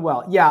 He's doing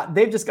well. Yeah,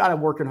 they've just got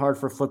him working hard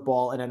for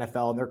football and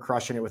NFL, and they're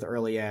crushing it with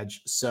early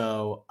edge.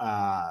 So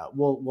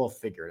we'll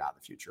figure it out in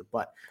the future.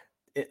 But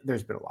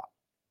there's been a lot.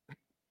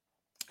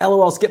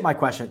 LOL, skip my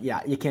question.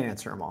 Yeah, you can't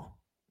answer them all.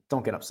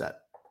 Don't get upset.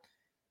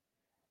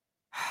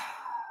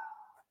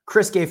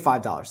 Chris gave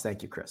 $5.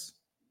 Thank you, Chris.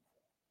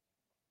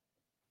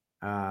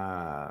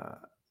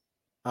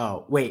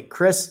 Oh, wait.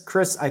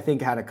 Chris, I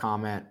think, had a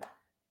comment.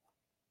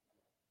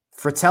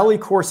 Fratelli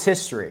course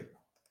history.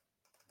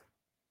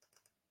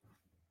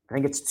 I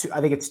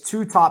think it's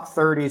two top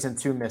 30s and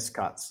 2 missed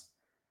cuts.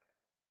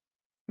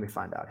 Let me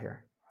find out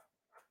here.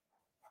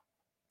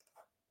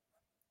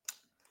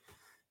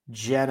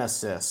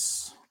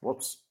 Genesis.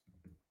 Whoops.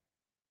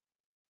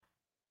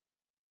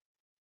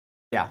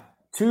 Yeah.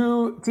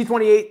 2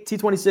 T28,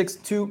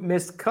 T26, 2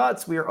 missed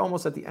cuts. We are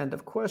almost at the end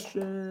of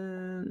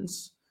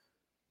questions.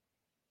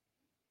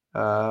 Do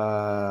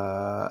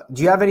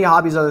you have any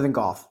hobbies other than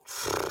golf?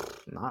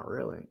 Not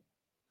really.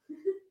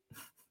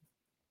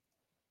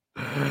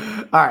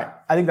 All right.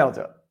 I think that'll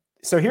do it.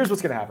 So here's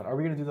what's going to happen. Are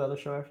we going to do the other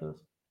show after this?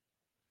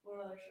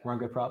 What other show? Run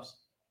Good Props?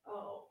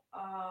 Oh,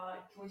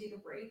 can we take a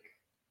break?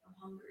 I'm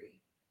hungry.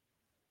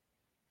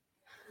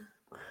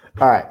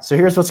 All right. So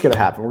here's what's going to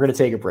happen. We're going to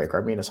take a break.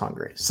 Armina's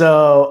hungry.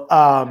 So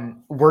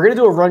we're going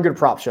to do a Run Good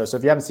Props show. So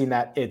if you haven't seen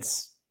that,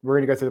 we're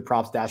going to go through the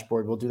props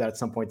dashboard. We'll do that at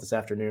some point this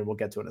afternoon. We'll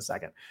get to it in a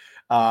second.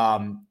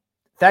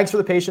 Thanks for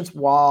the patience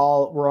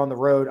while we're on the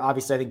road.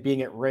 Obviously, I think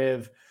being at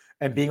Riv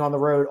and being on the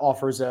road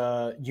offers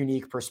a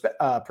unique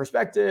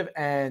perspective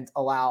and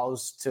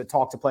allows to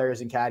talk to players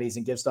and caddies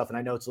and give stuff. And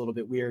I know it's a little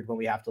bit weird when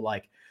we have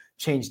to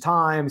change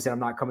times and I'm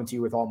not coming to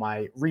you with all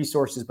my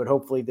resources, but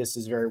hopefully this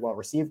is very well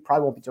received.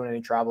 Probably won't be doing any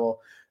travel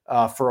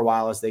for a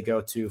while as they go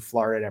to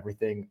Florida and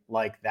everything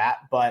like that.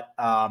 But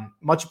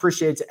much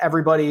appreciated to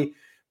everybody.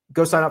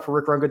 Go sign up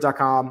for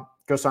rickrungood.com.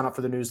 Go sign up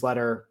for the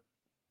newsletter.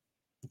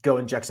 Go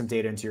inject some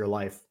data into your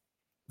life.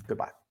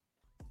 Goodbye.